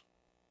grows?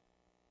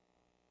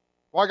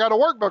 Well, I got a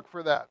workbook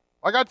for that.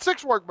 I got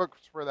 6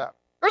 workbooks for that.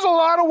 There's a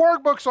lot of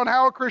workbooks on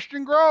how a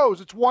Christian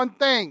grows. It's one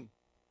thing.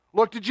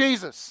 Look to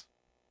Jesus.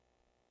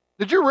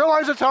 Did you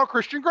realize that's how a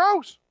Christian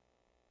grows?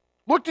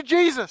 Look to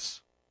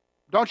Jesus.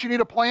 Don't you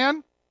need a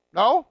plan?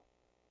 No?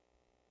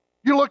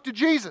 You look to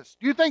Jesus.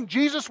 Do you think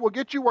Jesus will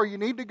get you where you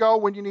need to go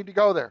when you need to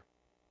go there?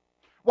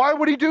 Why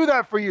would he do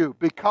that for you?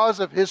 Because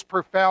of his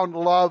profound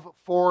love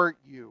for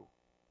you.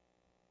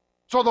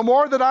 So the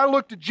more that I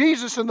look to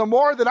Jesus and the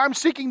more that I'm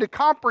seeking to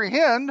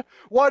comprehend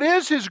what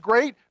is his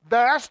great,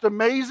 vast,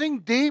 amazing,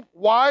 deep,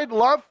 wide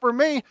love for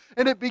me,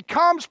 and it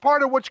becomes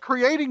part of what's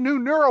creating new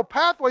neural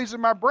pathways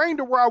in my brain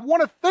to where I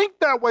want to think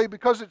that way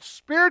because it's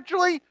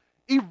spiritually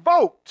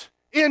evoked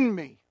in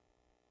me.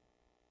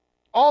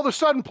 All of a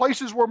sudden,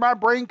 places where my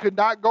brain could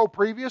not go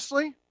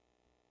previously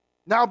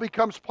now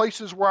becomes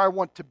places where I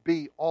want to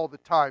be all the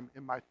time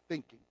in my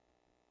thinking.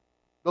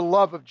 The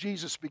love of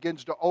Jesus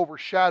begins to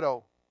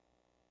overshadow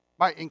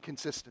my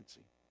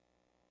inconsistency.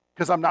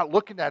 Because I'm not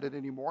looking at it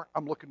anymore.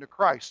 I'm looking to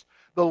Christ.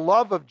 The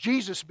love of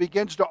Jesus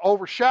begins to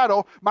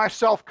overshadow my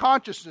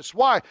self-consciousness.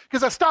 Why?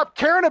 Because I stopped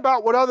caring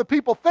about what other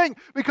people think.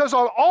 Because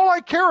all I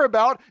care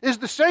about is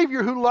the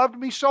Savior who loved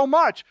me so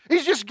much.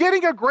 He's just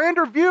getting a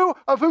grander view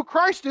of who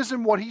Christ is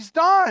and what he's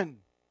done.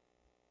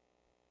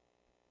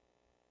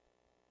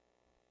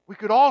 We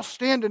could all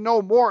stand to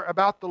know more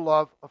about the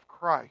love of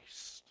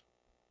Christ.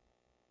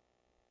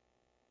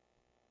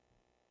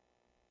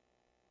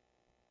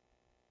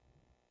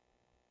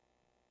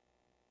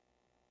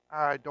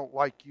 I don't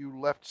like you,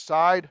 left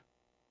side.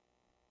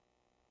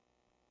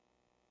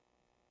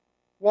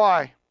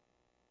 Why?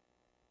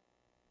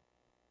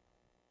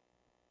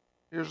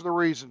 Here's the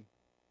reason.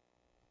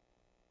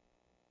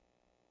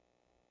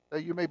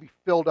 That you may be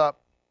filled up.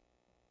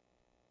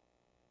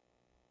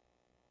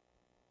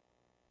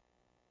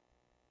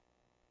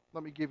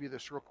 Let me give you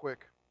this real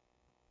quick.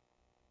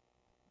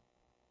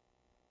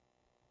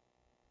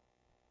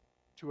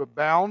 To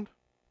abound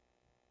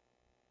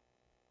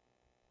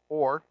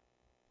or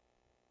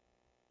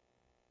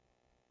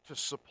to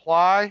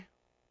supply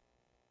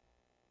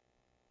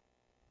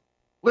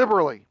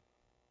liberally.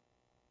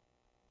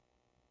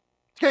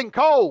 It's getting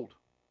cold.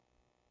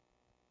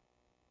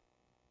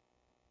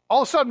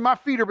 All of a sudden, my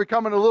feet are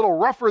becoming a little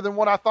rougher than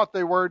what I thought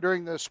they were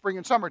during the spring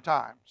and summer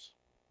times.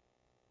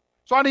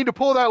 So I need to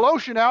pull that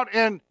lotion out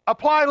and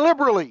apply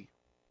liberally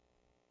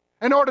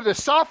in order to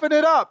soften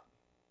it up,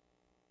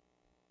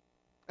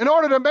 in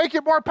order to make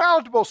it more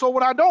palatable. So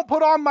when I don't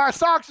put on my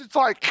socks, it's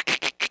like,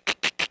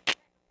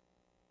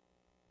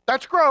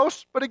 that's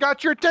gross, but it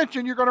got your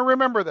attention. You're going to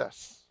remember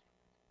this.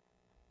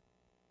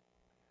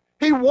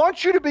 He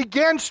wants you to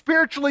begin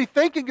spiritually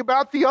thinking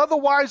about the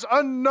otherwise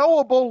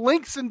unknowable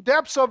lengths and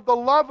depths of the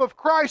love of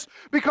Christ,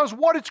 because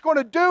what it's going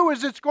to do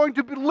is it's going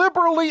to be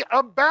liberally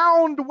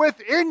abound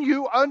within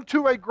you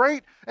unto a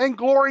great and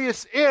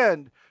glorious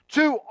end.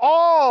 To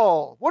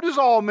all. What does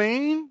all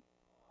mean?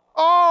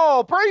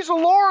 All. Praise the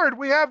Lord.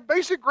 We have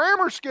basic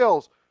grammar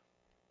skills.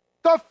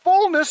 The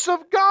fullness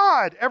of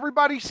God.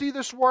 Everybody see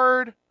this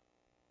word?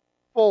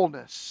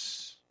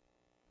 Fullness.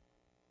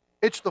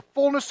 It's the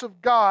fullness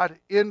of God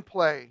in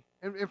play.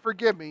 And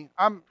forgive me,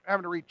 I'm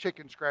having to read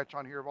chicken scratch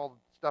on here of all the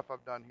stuff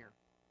I've done here.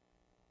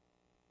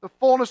 The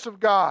fullness of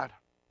God.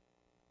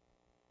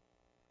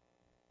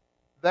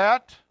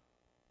 That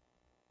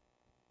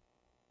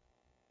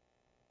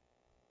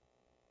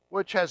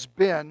which has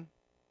been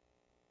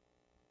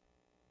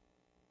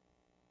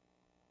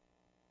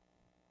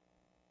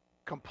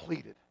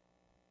completed.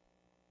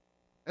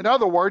 In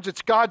other words,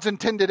 it's God's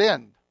intended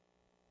end.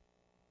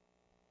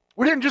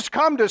 We didn't just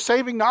come to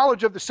saving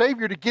knowledge of the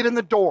Savior to get in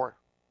the door.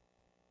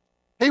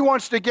 He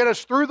wants to get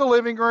us through the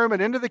living room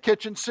and into the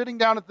kitchen, sitting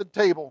down at the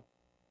table,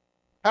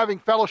 having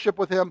fellowship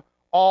with Him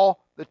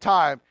all the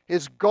time.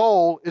 His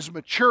goal is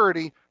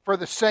maturity for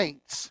the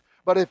saints.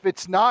 But if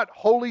it's not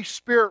Holy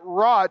Spirit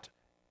wrought,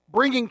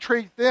 bringing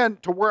truth in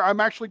to where I'm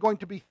actually going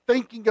to be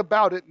thinking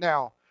about it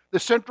now, the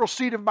central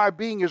seat of my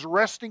being is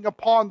resting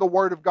upon the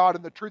Word of God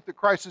and the truth that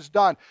Christ has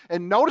done.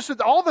 And notice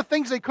that all the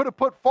things they could have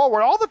put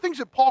forward, all the things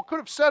that Paul could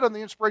have said on the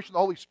inspiration of the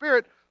Holy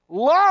Spirit,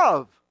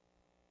 love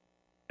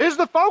is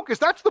the focus.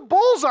 That's the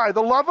bullseye,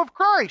 the love of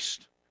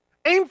Christ.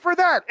 Aim for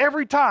that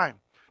every time.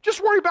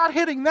 Just worry about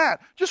hitting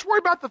that. Just worry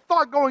about the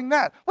thought going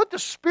that. Let the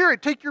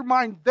Spirit take your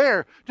mind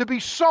there to be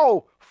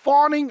so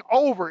fawning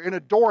over and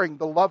adoring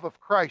the love of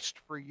Christ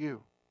for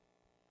you.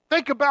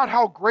 Think about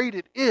how great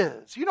it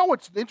is. You know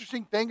what's the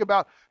interesting thing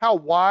about how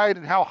wide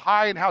and how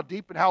high and how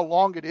deep and how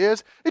long it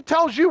is? It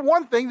tells you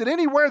one thing, that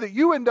anywhere that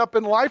you end up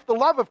in life, the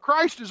love of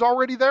Christ is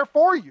already there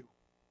for you.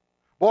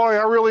 Boy,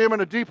 I really am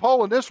in a deep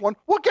hole in this one.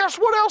 Well, guess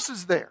what else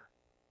is there?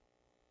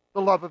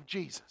 The love of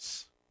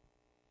Jesus.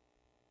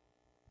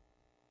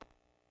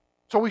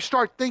 So we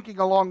start thinking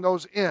along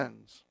those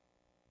ends.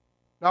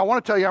 Now, I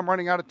want to tell you I'm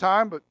running out of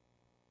time, but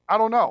I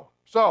don't know.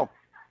 So,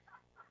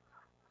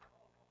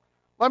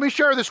 let me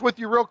share this with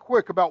you real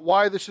quick about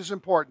why this is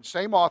important.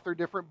 Same author,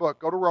 different book.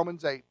 Go to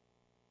Romans 8.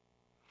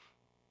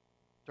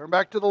 Turn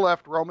back to the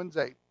left, Romans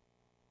 8.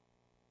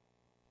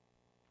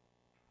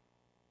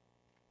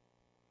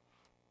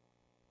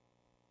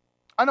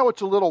 I know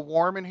it's a little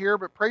warm in here,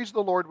 but praise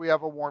the Lord we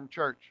have a warm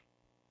church.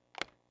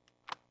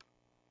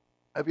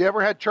 Have you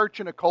ever had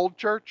church in a cold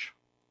church?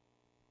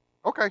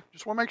 Okay,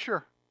 just want to make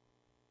sure.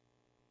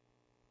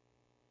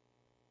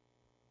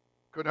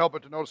 Couldn't help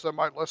but to notice that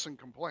might lessen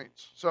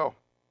complaints. So,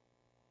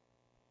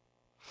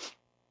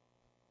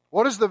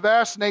 what is the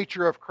vast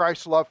nature of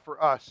Christ's love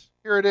for us?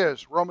 Here it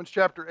is, Romans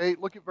chapter 8.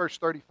 Look at verse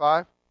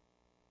 35.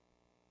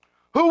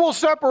 Who will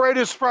separate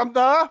us from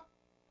the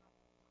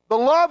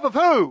love of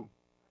who?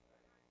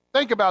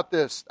 Think about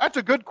this. That's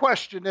a good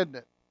question, isn't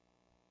it?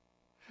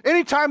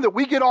 Anytime that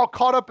we get all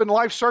caught up in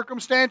life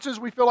circumstances,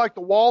 we feel like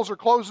the walls are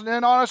closing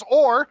in on us,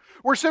 or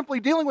we're simply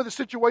dealing with a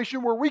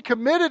situation where we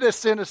committed a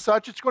sin as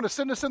such, it's going to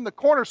send us in the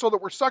corner so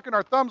that we're sucking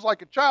our thumbs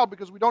like a child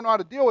because we don't know how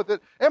to deal with it.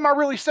 Am I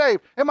really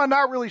saved? Am I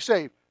not really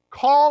saved?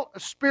 Call a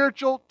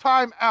spiritual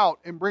time out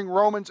and bring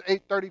Romans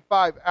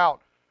 8:35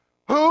 out.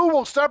 Who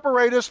will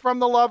separate us from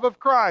the love of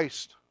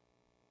Christ?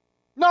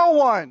 No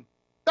one.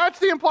 That's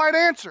the implied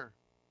answer.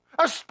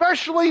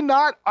 Especially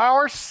not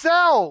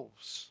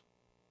ourselves.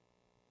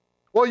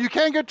 Well, you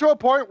can't get to a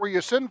point where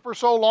you sin for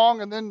so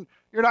long and then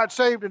you're not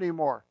saved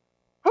anymore.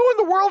 Who in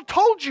the world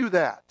told you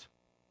that?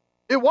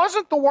 It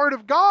wasn't the Word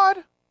of God.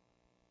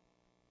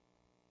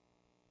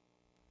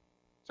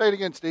 Say it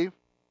again, Steve.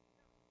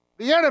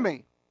 The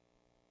enemy.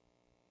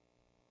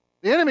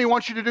 The enemy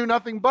wants you to do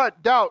nothing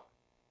but doubt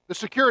the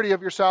security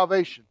of your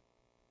salvation.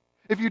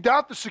 If you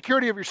doubt the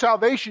security of your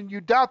salvation,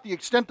 you doubt the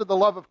extent of the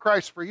love of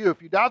Christ for you.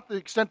 If you doubt the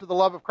extent of the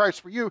love of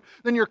Christ for you,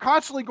 then you're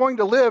constantly going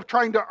to live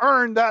trying to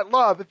earn that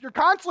love. If you're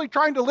constantly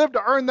trying to live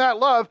to earn that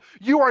love,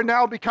 you are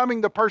now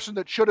becoming the person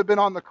that should have been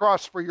on the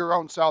cross for your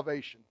own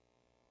salvation.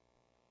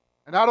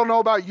 And I don't know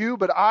about you,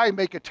 but I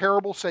make a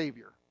terrible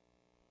Savior.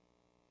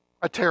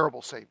 A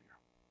terrible Savior.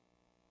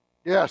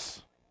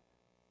 Yes.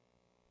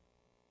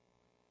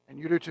 And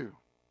you do too.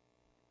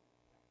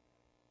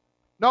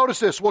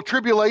 Notice this. Will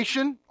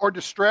tribulation or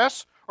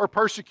distress or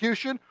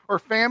persecution or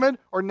famine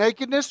or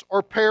nakedness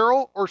or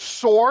peril or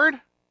sword,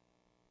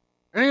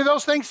 any of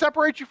those things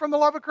separate you from the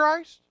love of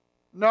Christ?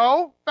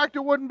 No. In fact, it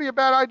wouldn't be a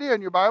bad idea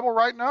in your Bible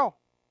right now.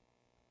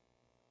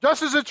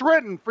 Just as it's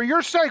written, for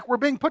your sake we're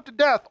being put to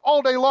death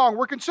all day long.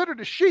 We're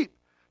considered as sheep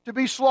to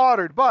be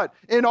slaughtered. But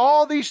in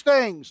all these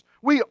things,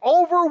 we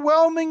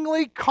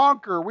overwhelmingly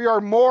conquer. We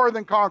are more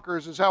than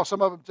conquerors, is how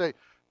some of them say,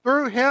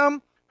 through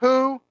him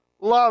who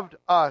loved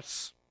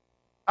us.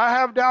 I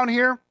have down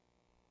here,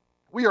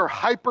 we are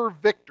hyper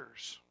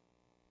victors.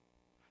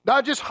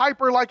 Not just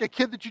hyper like a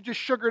kid that you just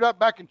sugared up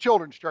back in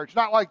children's church.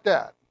 Not like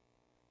that.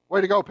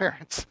 Way to go,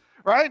 parents.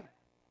 Right?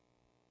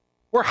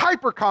 We're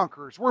hyper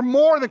conquerors. We're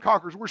more than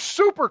conquerors. We're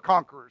super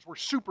conquerors. We're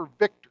super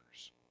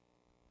victors.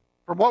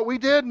 From what we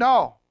did?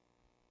 No.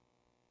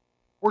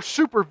 We're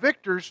super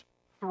victors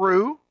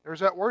through,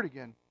 there's that word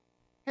again,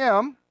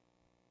 him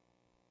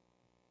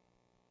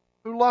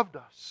who loved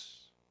us.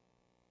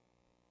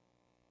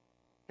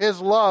 His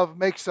love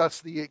makes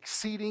us the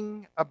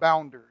exceeding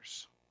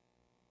abounders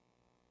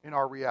in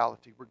our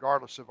reality,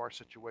 regardless of our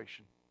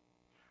situation.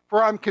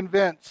 For I'm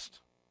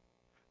convinced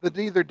that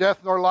neither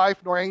death nor life,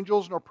 nor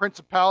angels, nor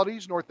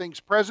principalities, nor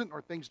things present,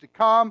 nor things to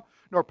come,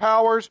 nor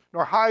powers,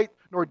 nor height,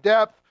 nor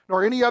depth,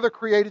 nor any other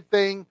created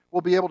thing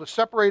will be able to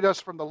separate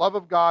us from the love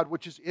of God,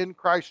 which is in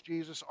Christ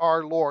Jesus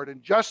our Lord.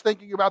 And just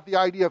thinking about the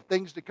idea of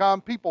things to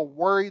come, people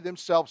worry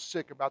themselves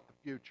sick about the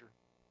future.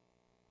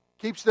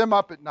 Keeps them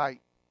up at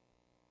night.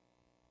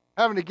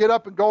 Having to get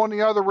up and go in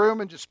the other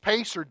room and just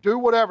pace or do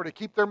whatever to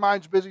keep their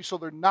minds busy so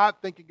they're not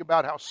thinking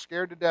about how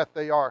scared to death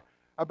they are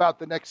about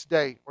the next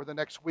day or the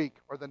next week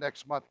or the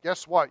next month.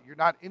 Guess what? You're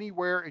not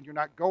anywhere and you're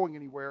not going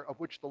anywhere of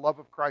which the love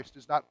of Christ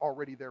is not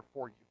already there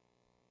for you.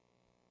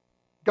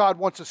 God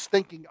wants us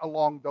thinking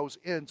along those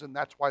ends, and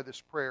that's why this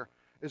prayer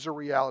is a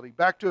reality.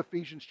 Back to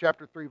Ephesians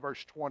chapter 3,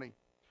 verse 20.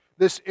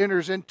 This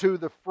enters into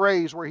the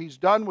phrase where he's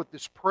done with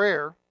this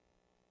prayer,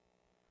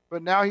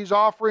 but now he's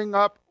offering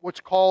up what's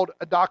called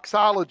a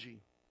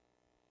doxology.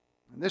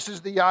 And this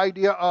is the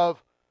idea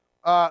of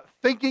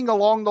thinking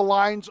along the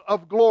lines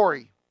of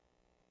glory.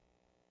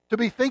 To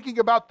be thinking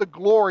about the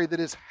glory that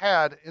is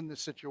had in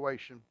this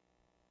situation.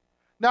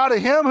 Now to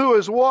him who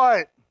is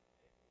what?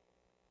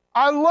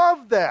 I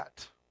love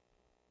that.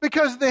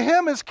 Because the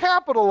him is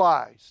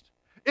capitalized.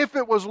 If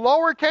it was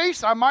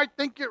lowercase, I might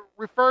think it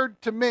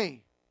referred to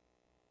me.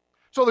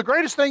 So the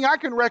greatest thing I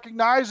can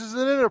recognize is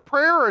that in a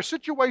prayer or a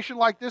situation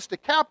like this, to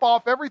cap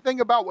off everything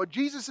about what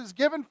Jesus has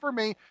given for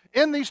me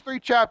in these 3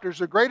 chapters,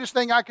 the greatest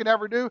thing I can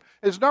ever do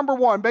is, number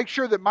one, make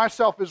sure that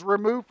myself is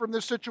removed from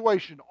this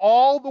situation.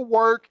 All the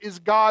work is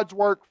God's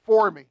work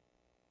for me.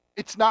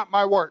 It's not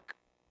my work.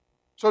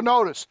 So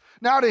notice,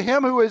 now to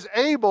him who is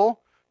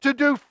able to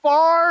do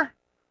far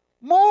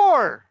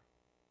more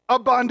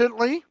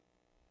abundantly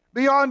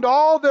beyond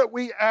all that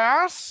we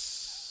ask.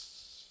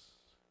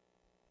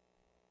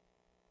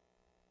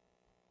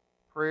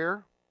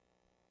 Prayer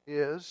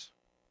is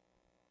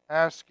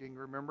asking.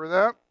 Remember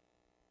that?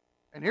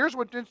 And here's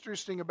what's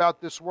interesting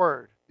about this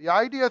word. The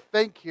idea of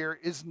think here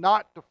is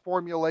not to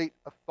formulate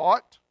a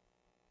thought,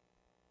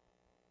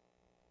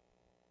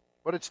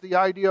 but it's the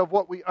idea of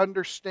what we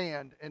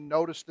understand. And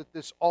notice that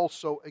this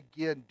also,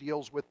 again,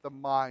 deals with the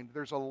mind.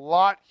 There's a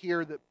lot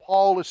here that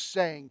Paul is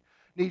saying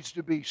needs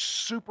to be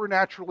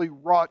supernaturally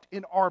wrought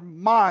in our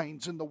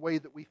minds in the way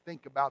that we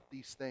think about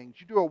these things.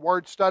 You do a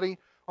word study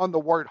on the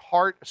word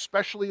heart,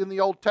 especially in the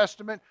Old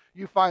Testament,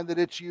 you find that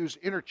it's used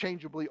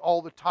interchangeably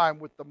all the time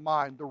with the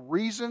mind. The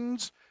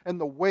reasons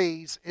and the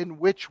ways in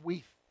which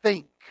we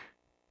think.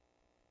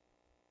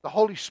 The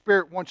Holy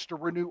Spirit wants to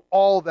renew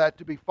all that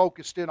to be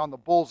focused in on the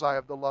bullseye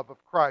of the love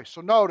of Christ. So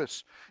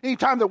notice,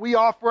 anytime that we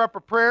offer up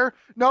a prayer,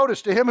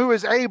 notice to him who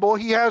is able,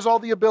 he has all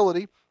the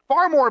ability,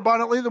 far more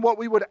abundantly than what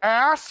we would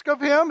ask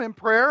of him in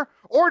prayer,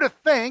 or to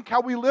think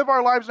how we live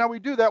our lives and how we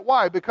do that.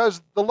 Why?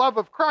 Because the love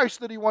of Christ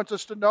that he wants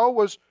us to know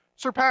was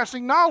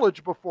surpassing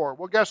knowledge before.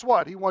 Well, guess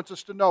what? He wants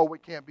us to know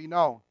what can't be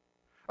known.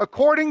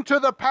 According to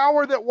the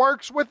power that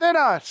works within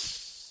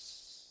us.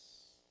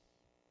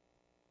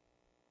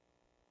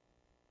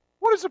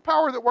 What is the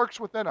power that works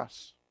within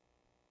us?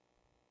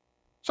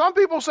 Some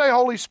people say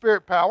Holy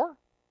Spirit power.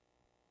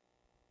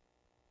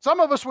 Some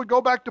of us would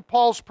go back to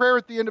Paul's prayer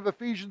at the end of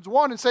Ephesians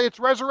 1 and say it's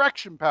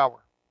resurrection power.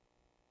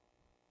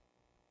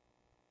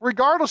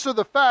 Regardless of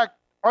the fact,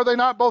 are they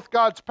not both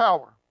God's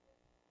power?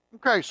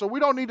 Okay, so we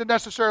don't need to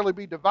necessarily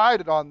be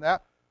divided on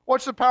that.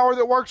 What's the power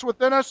that works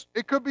within us?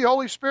 It could be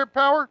Holy Spirit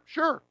power.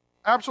 Sure,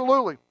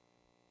 absolutely.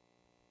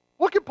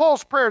 Look at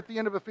Paul's prayer at the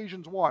end of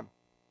Ephesians 1.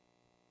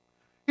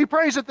 He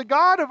prays that the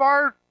God of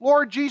our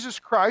Lord Jesus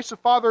Christ, the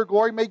Father of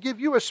glory, may give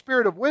you a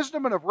spirit of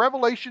wisdom and of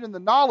revelation in the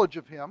knowledge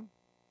of him.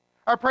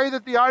 I pray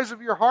that the eyes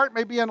of your heart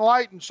may be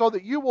enlightened so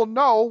that you will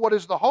know what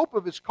is the hope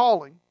of his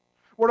calling,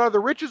 what are the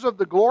riches of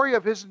the glory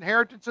of his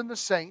inheritance in the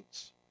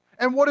saints,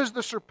 and what is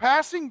the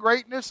surpassing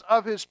greatness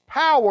of his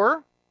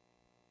power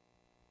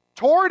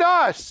toward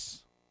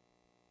us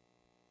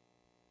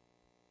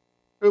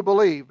who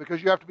believe,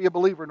 because you have to be a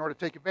believer in order to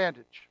take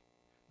advantage.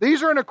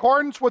 These are in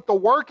accordance with the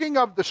working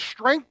of the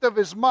strength of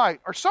his might.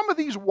 Are some of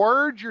these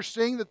words you're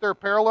seeing that they're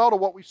parallel to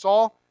what we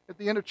saw at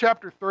the end of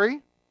chapter 3?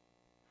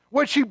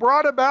 Which he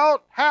brought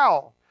about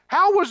how?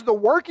 How was the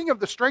working of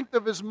the strength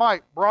of his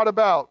might brought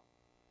about?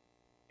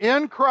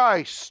 In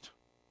Christ,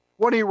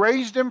 when he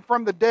raised him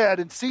from the dead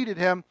and seated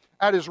him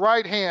at his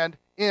right hand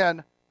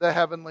in the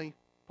heavenly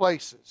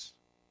places.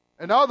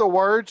 In other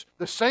words,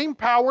 the same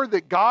power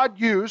that God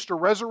used to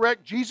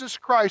resurrect Jesus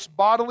Christ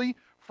bodily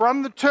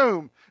from the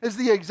tomb is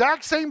the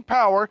exact same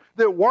power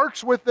that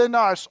works within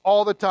us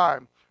all the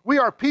time. We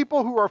are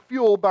people who are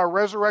fueled by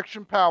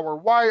resurrection power.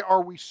 Why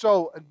are we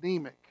so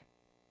anemic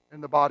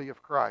in the body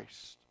of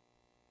Christ?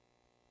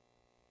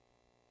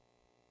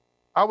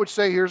 I would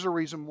say here's a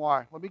reason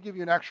why. Let me give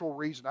you an actual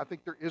reason. I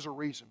think there is a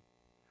reason.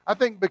 I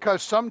think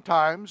because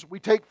sometimes we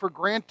take for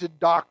granted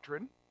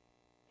doctrine.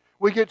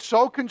 We get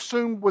so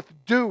consumed with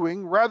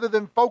doing rather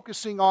than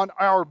focusing on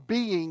our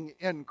being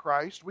in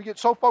Christ. We get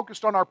so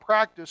focused on our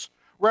practice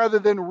rather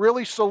than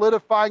really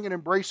solidifying and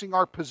embracing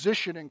our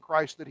position in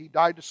Christ that he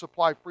died to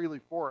supply freely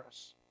for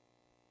us.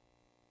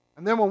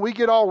 And then when we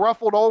get all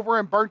ruffled over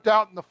and burnt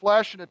out in the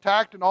flesh and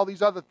attacked and all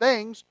these other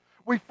things,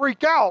 we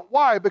freak out.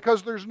 Why?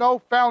 Because there's no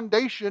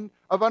foundation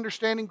of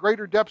understanding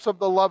greater depths of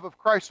the love of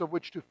Christ of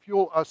which to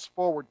fuel us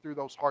forward through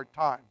those hard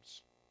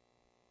times.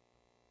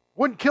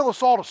 Wouldn't kill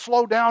us all to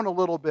slow down a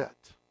little bit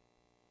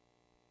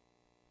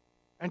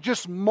and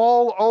just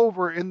mull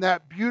over in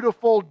that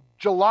beautiful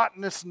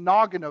gelatinous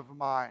noggin of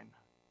mine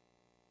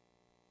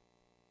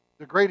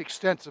the great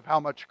extents of how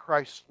much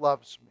Christ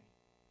loves me.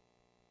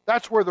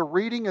 That's where the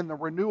reading and the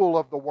renewal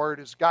of the Word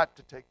has got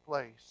to take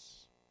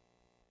place.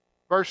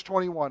 Verse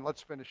 21,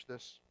 let's finish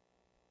this.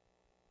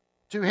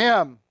 To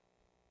him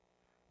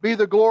be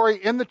the glory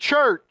in the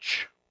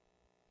church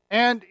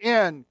and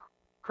in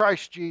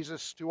Christ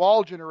Jesus to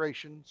all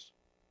generations,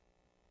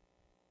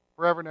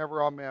 forever and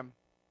ever. Amen.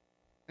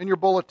 In your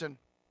bulletin,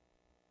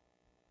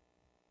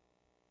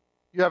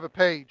 you have a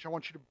page. I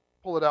want you to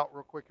pull it out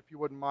real quick if you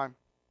wouldn't mind.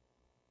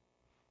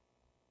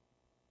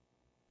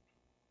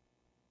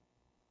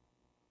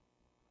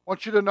 I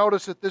want you to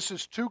notice that this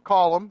is 2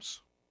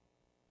 columns,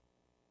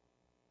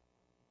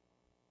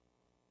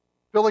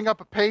 filling up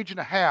a page and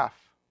a half.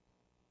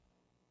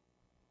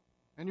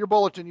 In your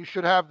bulletin, you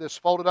should have this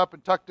folded up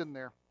and tucked in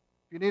there.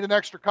 If you need an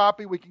extra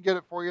copy, we can get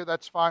it for you.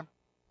 That's fine.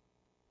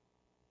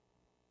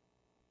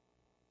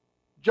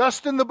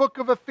 Just in the book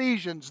of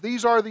Ephesians,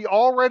 these are the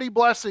already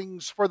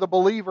blessings for the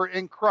believer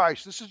in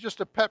Christ. This is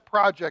just a pet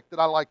project that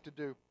I like to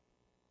do.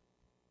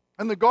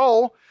 And the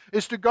goal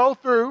is to go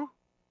through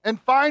and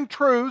find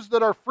truths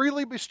that are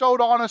freely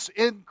bestowed on us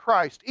in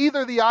Christ.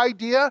 Either the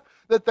idea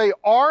that they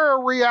are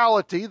a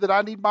reality that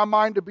I need my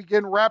mind to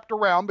begin wrapped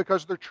around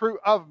because they're true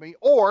of me,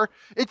 or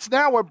it's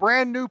now a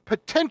brand new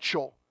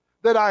potential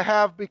that I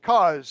have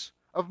because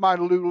of my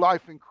new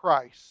life in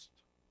Christ.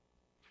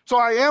 So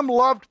I am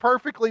loved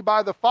perfectly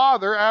by the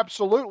Father,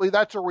 absolutely,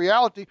 that's a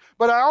reality,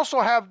 but I also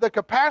have the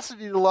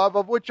capacity to love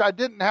of which I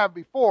didn't have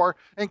before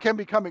and can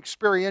become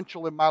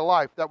experiential in my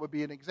life. That would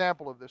be an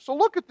example of this. So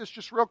look at this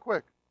just real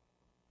quick.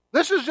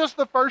 This is just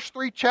the first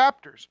 3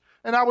 chapters,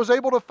 and I was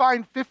able to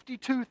find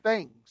 52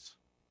 things.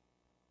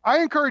 I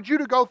encourage you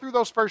to go through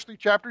those first 3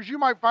 chapters. You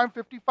might find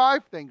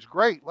 55 things.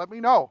 Great, let me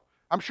know.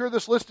 I'm sure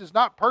this list is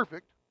not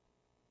perfect.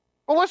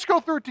 But let's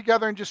go through it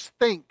together and just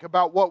think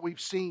about what we've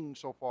seen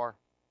so far.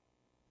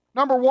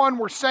 Number 1,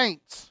 we're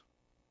saints.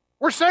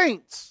 We're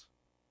saints.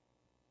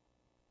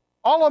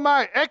 all of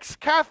my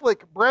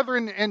ex-Catholic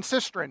brethren and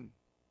sistren,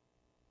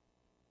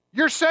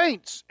 you're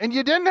saints, and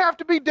you didn't have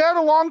to be dead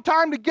a long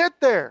time to get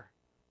there.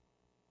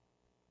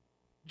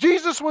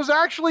 Jesus was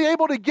actually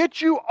able to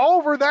get you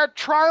over that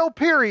trial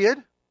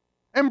period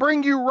and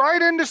bring you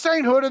right into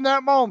sainthood in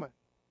that moment.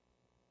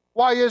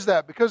 Why is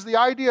that? Because the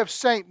idea of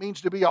saint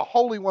means to be a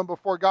holy one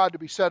before God, to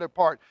be set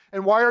apart.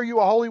 And why are you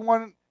a holy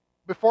one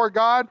before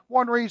God?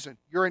 One reason: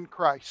 you're in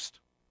Christ.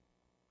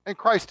 And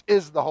Christ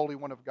is the Holy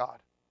One of God.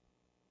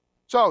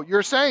 So, you're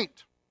a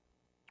saint.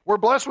 We're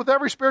blessed with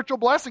every spiritual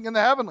blessing in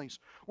the heavenlies.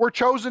 We're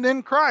chosen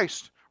in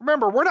Christ.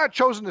 Remember, we're not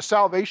chosen to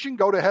salvation,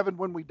 go to heaven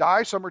when we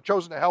die. Some are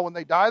chosen to hell when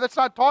they die. That's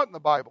not taught in the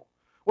Bible.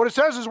 What it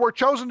says is we're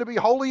chosen to be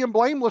holy and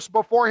blameless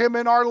before Him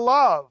in our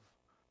love.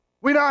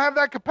 We now have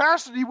that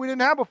capacity we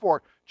didn't have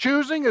before.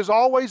 Choosing is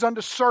always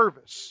unto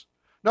service.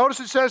 Notice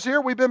it says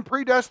here, we've been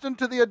predestined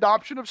to the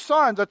adoption of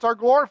sons. That's our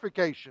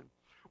glorification.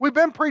 We've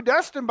been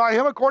predestined by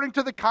Him according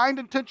to the kind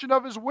intention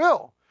of His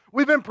will.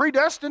 We've been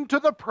predestined to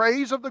the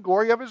praise of the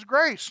glory of His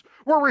grace.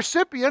 We're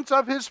recipients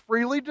of His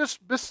freely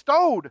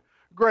bestowed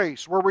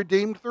grace. We're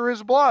redeemed through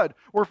His blood.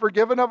 We're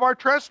forgiven of our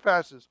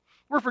trespasses.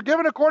 We're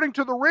forgiven according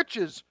to the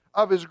riches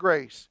of His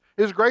grace.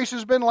 His grace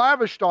has been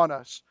lavished on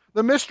us.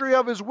 The mystery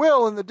of His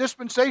will and the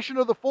dispensation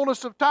of the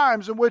fullness of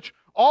times, in which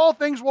all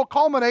things will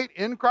culminate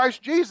in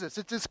Christ Jesus.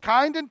 It's His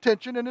kind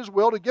intention and His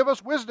will to give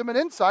us wisdom and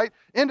insight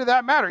into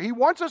that matter. He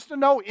wants us to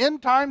know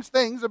end times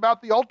things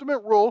about the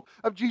ultimate rule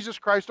of Jesus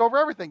Christ over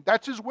everything.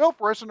 That's His will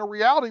for us, and a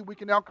reality we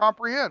can now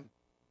comprehend.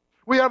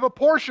 We have a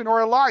portion or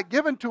a light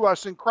given to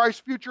us in Christ's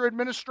future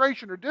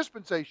administration or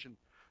dispensation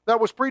that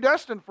was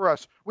predestined for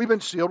us. We've been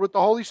sealed with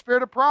the Holy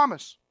Spirit of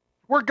promise.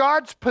 We're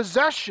God's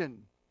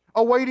possession,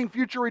 awaiting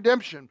future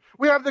redemption.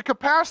 We have the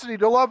capacity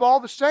to love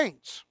all the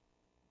saints.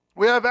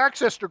 We have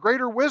access to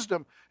greater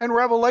wisdom and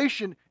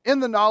revelation in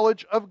the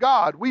knowledge of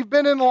God. We've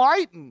been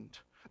enlightened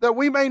that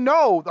we may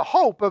know the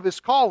hope of His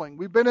calling.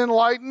 We've been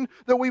enlightened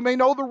that we may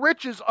know the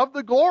riches of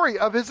the glory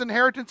of His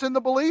inheritance in the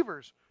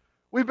believers.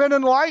 We've been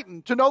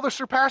enlightened to know the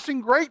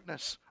surpassing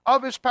greatness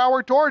of His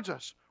power towards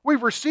us.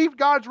 We've received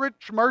God's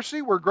rich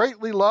mercy. We're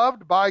greatly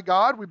loved by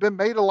God. We've been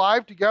made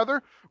alive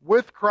together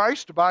with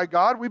Christ by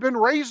God. We've been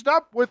raised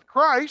up with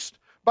Christ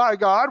by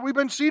God. We've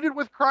been seated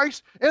with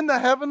Christ in the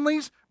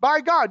heavenlies by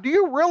God. Do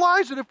you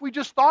realize that if we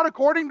just thought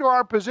according to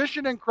our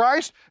position in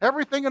Christ,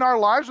 everything in our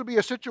lives would be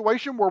a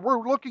situation where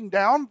we're looking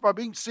down by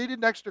being seated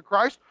next to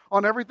Christ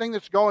on everything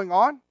that's going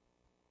on?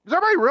 Does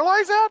everybody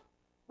realize that?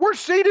 We're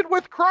seated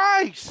with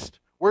Christ.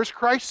 Where's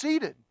Christ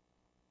seated?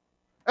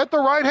 At the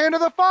right hand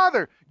of the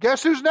Father.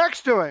 Guess who's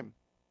next to Him?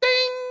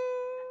 Ding!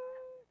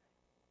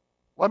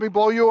 Let me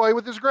blow you away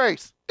with His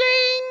grace.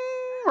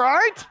 Ding!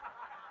 Right?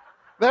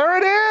 There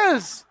it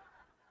is.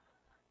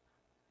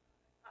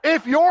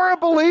 If you're a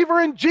believer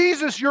in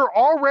Jesus, you're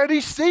already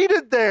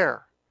seated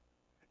there.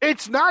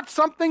 It's not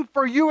something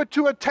for you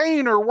to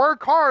attain or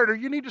work hard or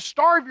you need to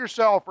starve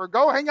yourself or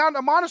go hang out in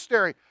a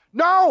monastery.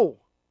 No,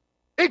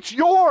 it's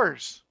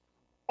yours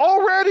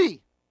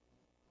already.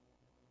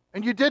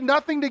 And you did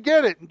nothing to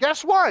get it. And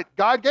guess what?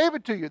 God gave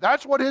it to you.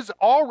 That's what His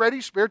already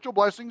spiritual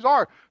blessings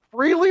are.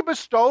 Freely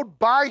bestowed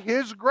by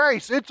His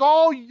grace. It's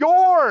all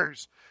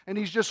yours. And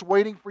He's just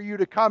waiting for you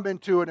to come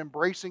into an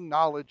embracing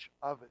knowledge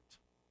of it.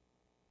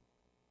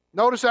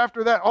 Notice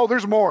after that,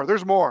 there's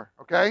more,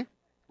 okay?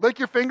 Lick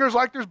your fingers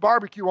like there's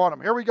barbecue on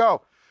them. Here we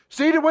go.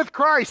 Seated with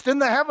Christ in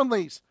the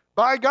heavenlies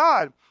by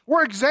God.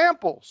 We're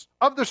examples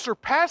of the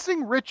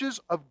surpassing riches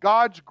of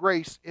God's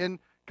grace in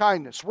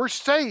kindness. We're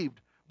saved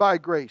by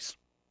grace.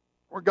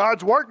 We're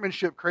God's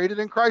workmanship created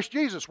in Christ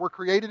Jesus. We're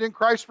created in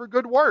Christ for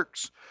good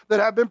works that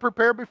have been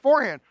prepared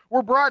beforehand.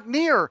 We're brought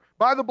near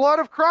by the blood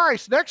of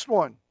Christ. Next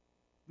one.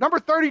 Number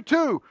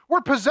 32.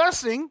 We're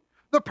possessing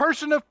the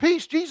person of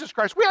peace, Jesus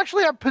Christ. We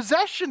actually have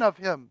possession of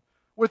Him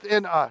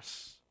within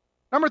us.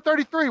 Number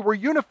 33, we're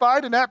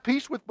unified and at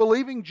peace with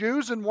believing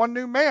Jews and one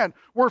new man.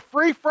 We're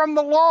free from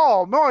the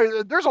law.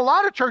 No, there's a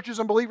lot of churches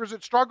and believers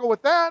that struggle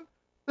with that.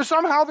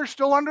 Somehow they're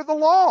still under the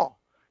law.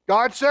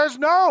 God says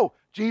no.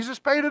 Jesus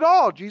paid it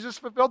all. Jesus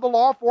fulfilled the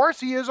law for us.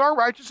 He is our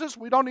righteousness.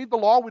 We don't need the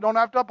law. We don't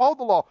have to uphold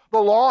the law. The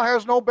law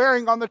has no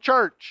bearing on the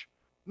church.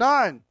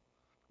 None.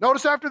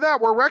 Notice after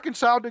that, we're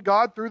reconciled to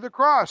God through the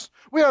cross.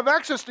 We have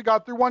access to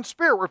God through one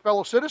Spirit. We're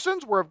fellow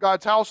citizens. We're of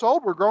God's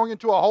household. We're growing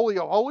into a holy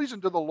of holies,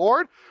 into the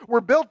Lord.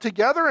 We're built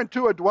together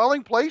into a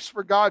dwelling place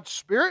for God's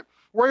Spirit.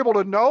 We're able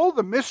to know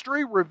the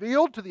mystery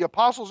revealed to the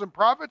apostles and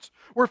prophets.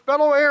 We're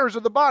fellow heirs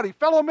of the body,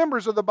 fellow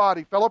members of the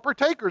body, fellow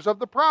partakers of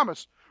the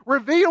promise,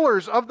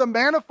 revealers of the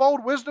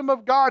manifold wisdom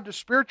of God to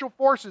spiritual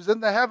forces in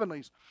the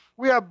heavenlies.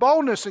 We have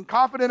boldness and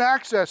confident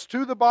access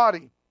to the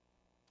body.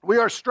 We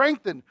are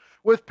strengthened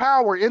with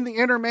power in the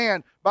inner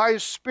man by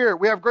His Spirit.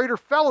 We have greater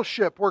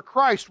fellowship where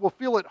Christ will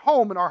feel at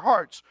home in our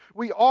hearts.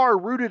 We are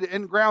rooted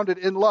and grounded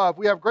in love.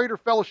 We have greater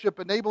fellowship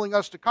enabling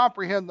us to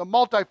comprehend the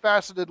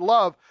multifaceted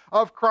love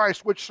of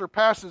Christ which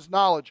surpasses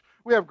knowledge.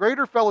 We have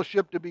greater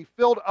fellowship to be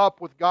filled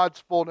up with God's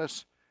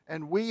fullness,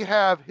 and we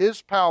have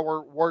His power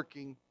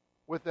working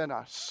within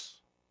us.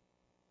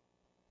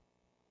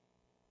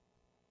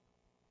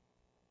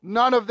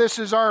 None of this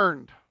is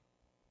earned.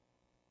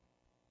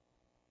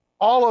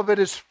 All of it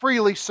is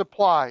freely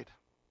supplied.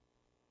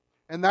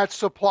 And that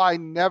supply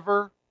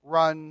never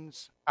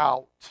runs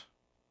out.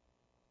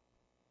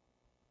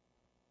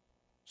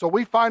 So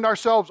we find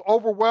ourselves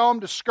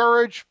overwhelmed,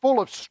 discouraged, full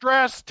of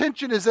stress.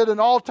 Tension is at an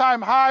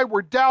all-time high.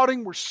 We're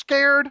doubting. We're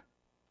scared.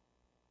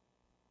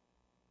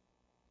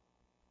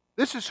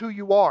 This is who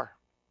you are.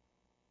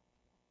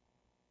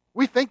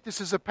 We think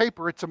this is a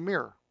paper. It's a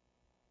mirror.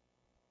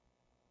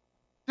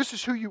 This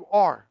is who you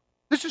are.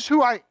 This is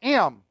who I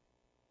am.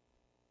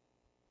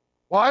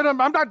 Well,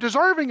 I'm not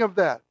deserving of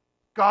that.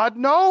 God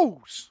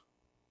knows.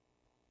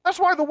 That's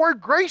why the word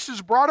grace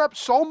is brought up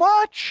so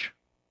much.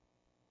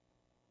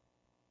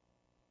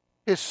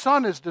 His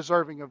Son is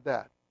deserving of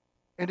that.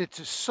 And it's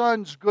His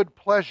Son's good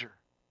pleasure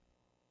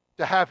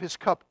to have His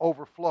cup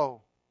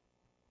overflow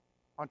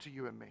onto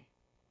you and me.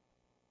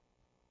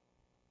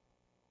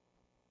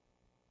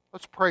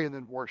 Let's pray and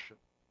then worship.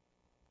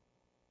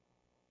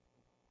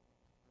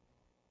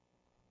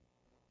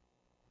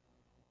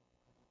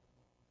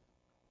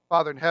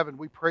 Father in heaven,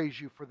 we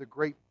praise you for the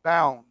great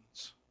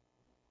bounds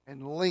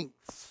and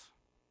lengths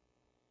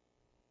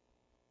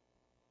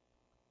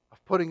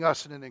of putting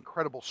us in an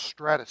incredible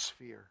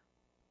stratosphere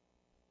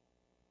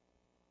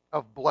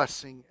of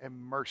blessing and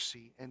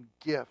mercy and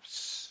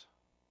gifts.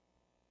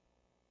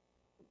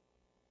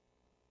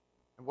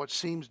 And what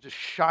seems to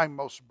shine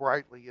most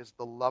brightly is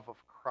the love of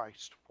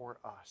Christ for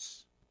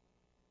us.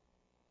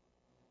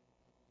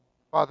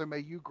 Father, may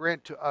you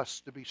grant to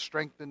us to be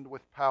strengthened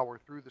with power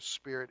through the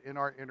Spirit in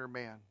our inner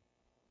man,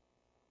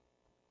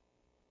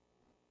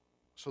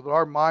 so that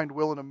our mind,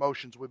 will, and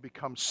emotions would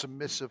become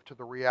submissive to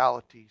the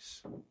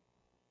realities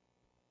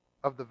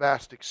of the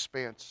vast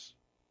expanse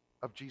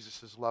of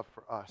Jesus' love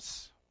for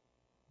us.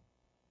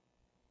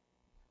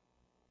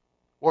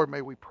 Lord,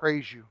 may we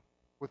praise you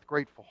with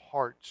grateful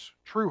hearts,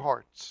 true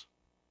hearts,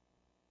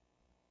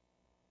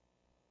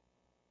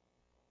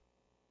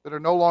 that are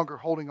no longer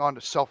holding on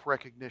to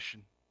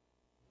self-recognition,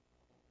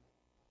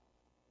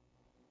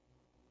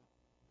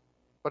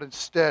 but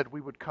instead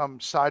we would come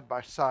side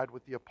by side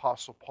with the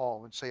Apostle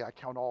Paul and say, I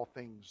count all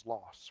things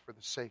lost for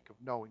the sake of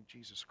knowing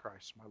Jesus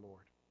Christ, my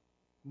Lord.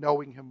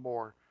 Knowing Him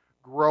more,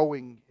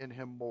 growing in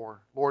Him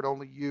more. Lord,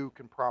 only you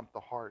can prompt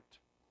the heart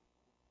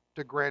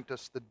to grant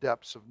us the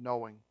depths of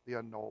knowing the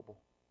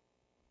unknowable.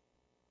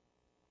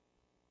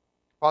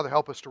 Father,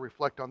 help us to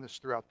reflect on this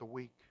throughout the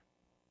week.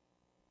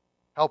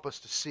 Help us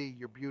to see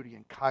your beauty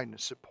and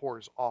kindness that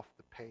pours off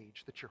the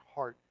page, that your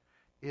heart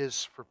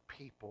is for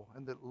people,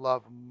 and that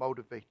love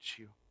motivates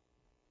you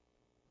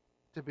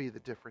to be the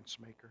difference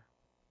maker.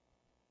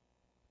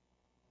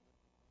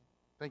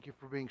 Thank you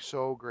for being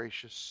so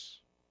gracious.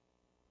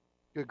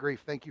 Good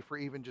grief, thank you for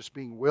even just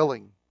being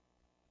willing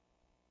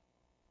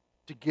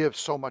to give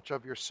so much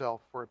of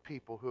yourself for a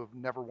people who have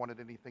never wanted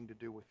anything to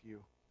do with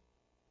you.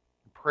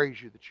 And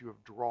praise you that you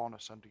have drawn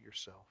us unto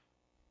yourself.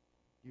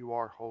 You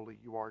are holy,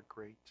 you are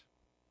great.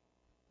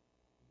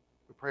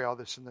 We pray all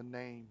this in the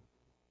name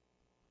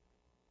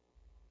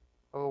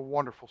of a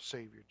wonderful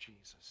Savior,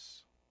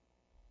 Jesus.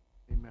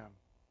 Amen.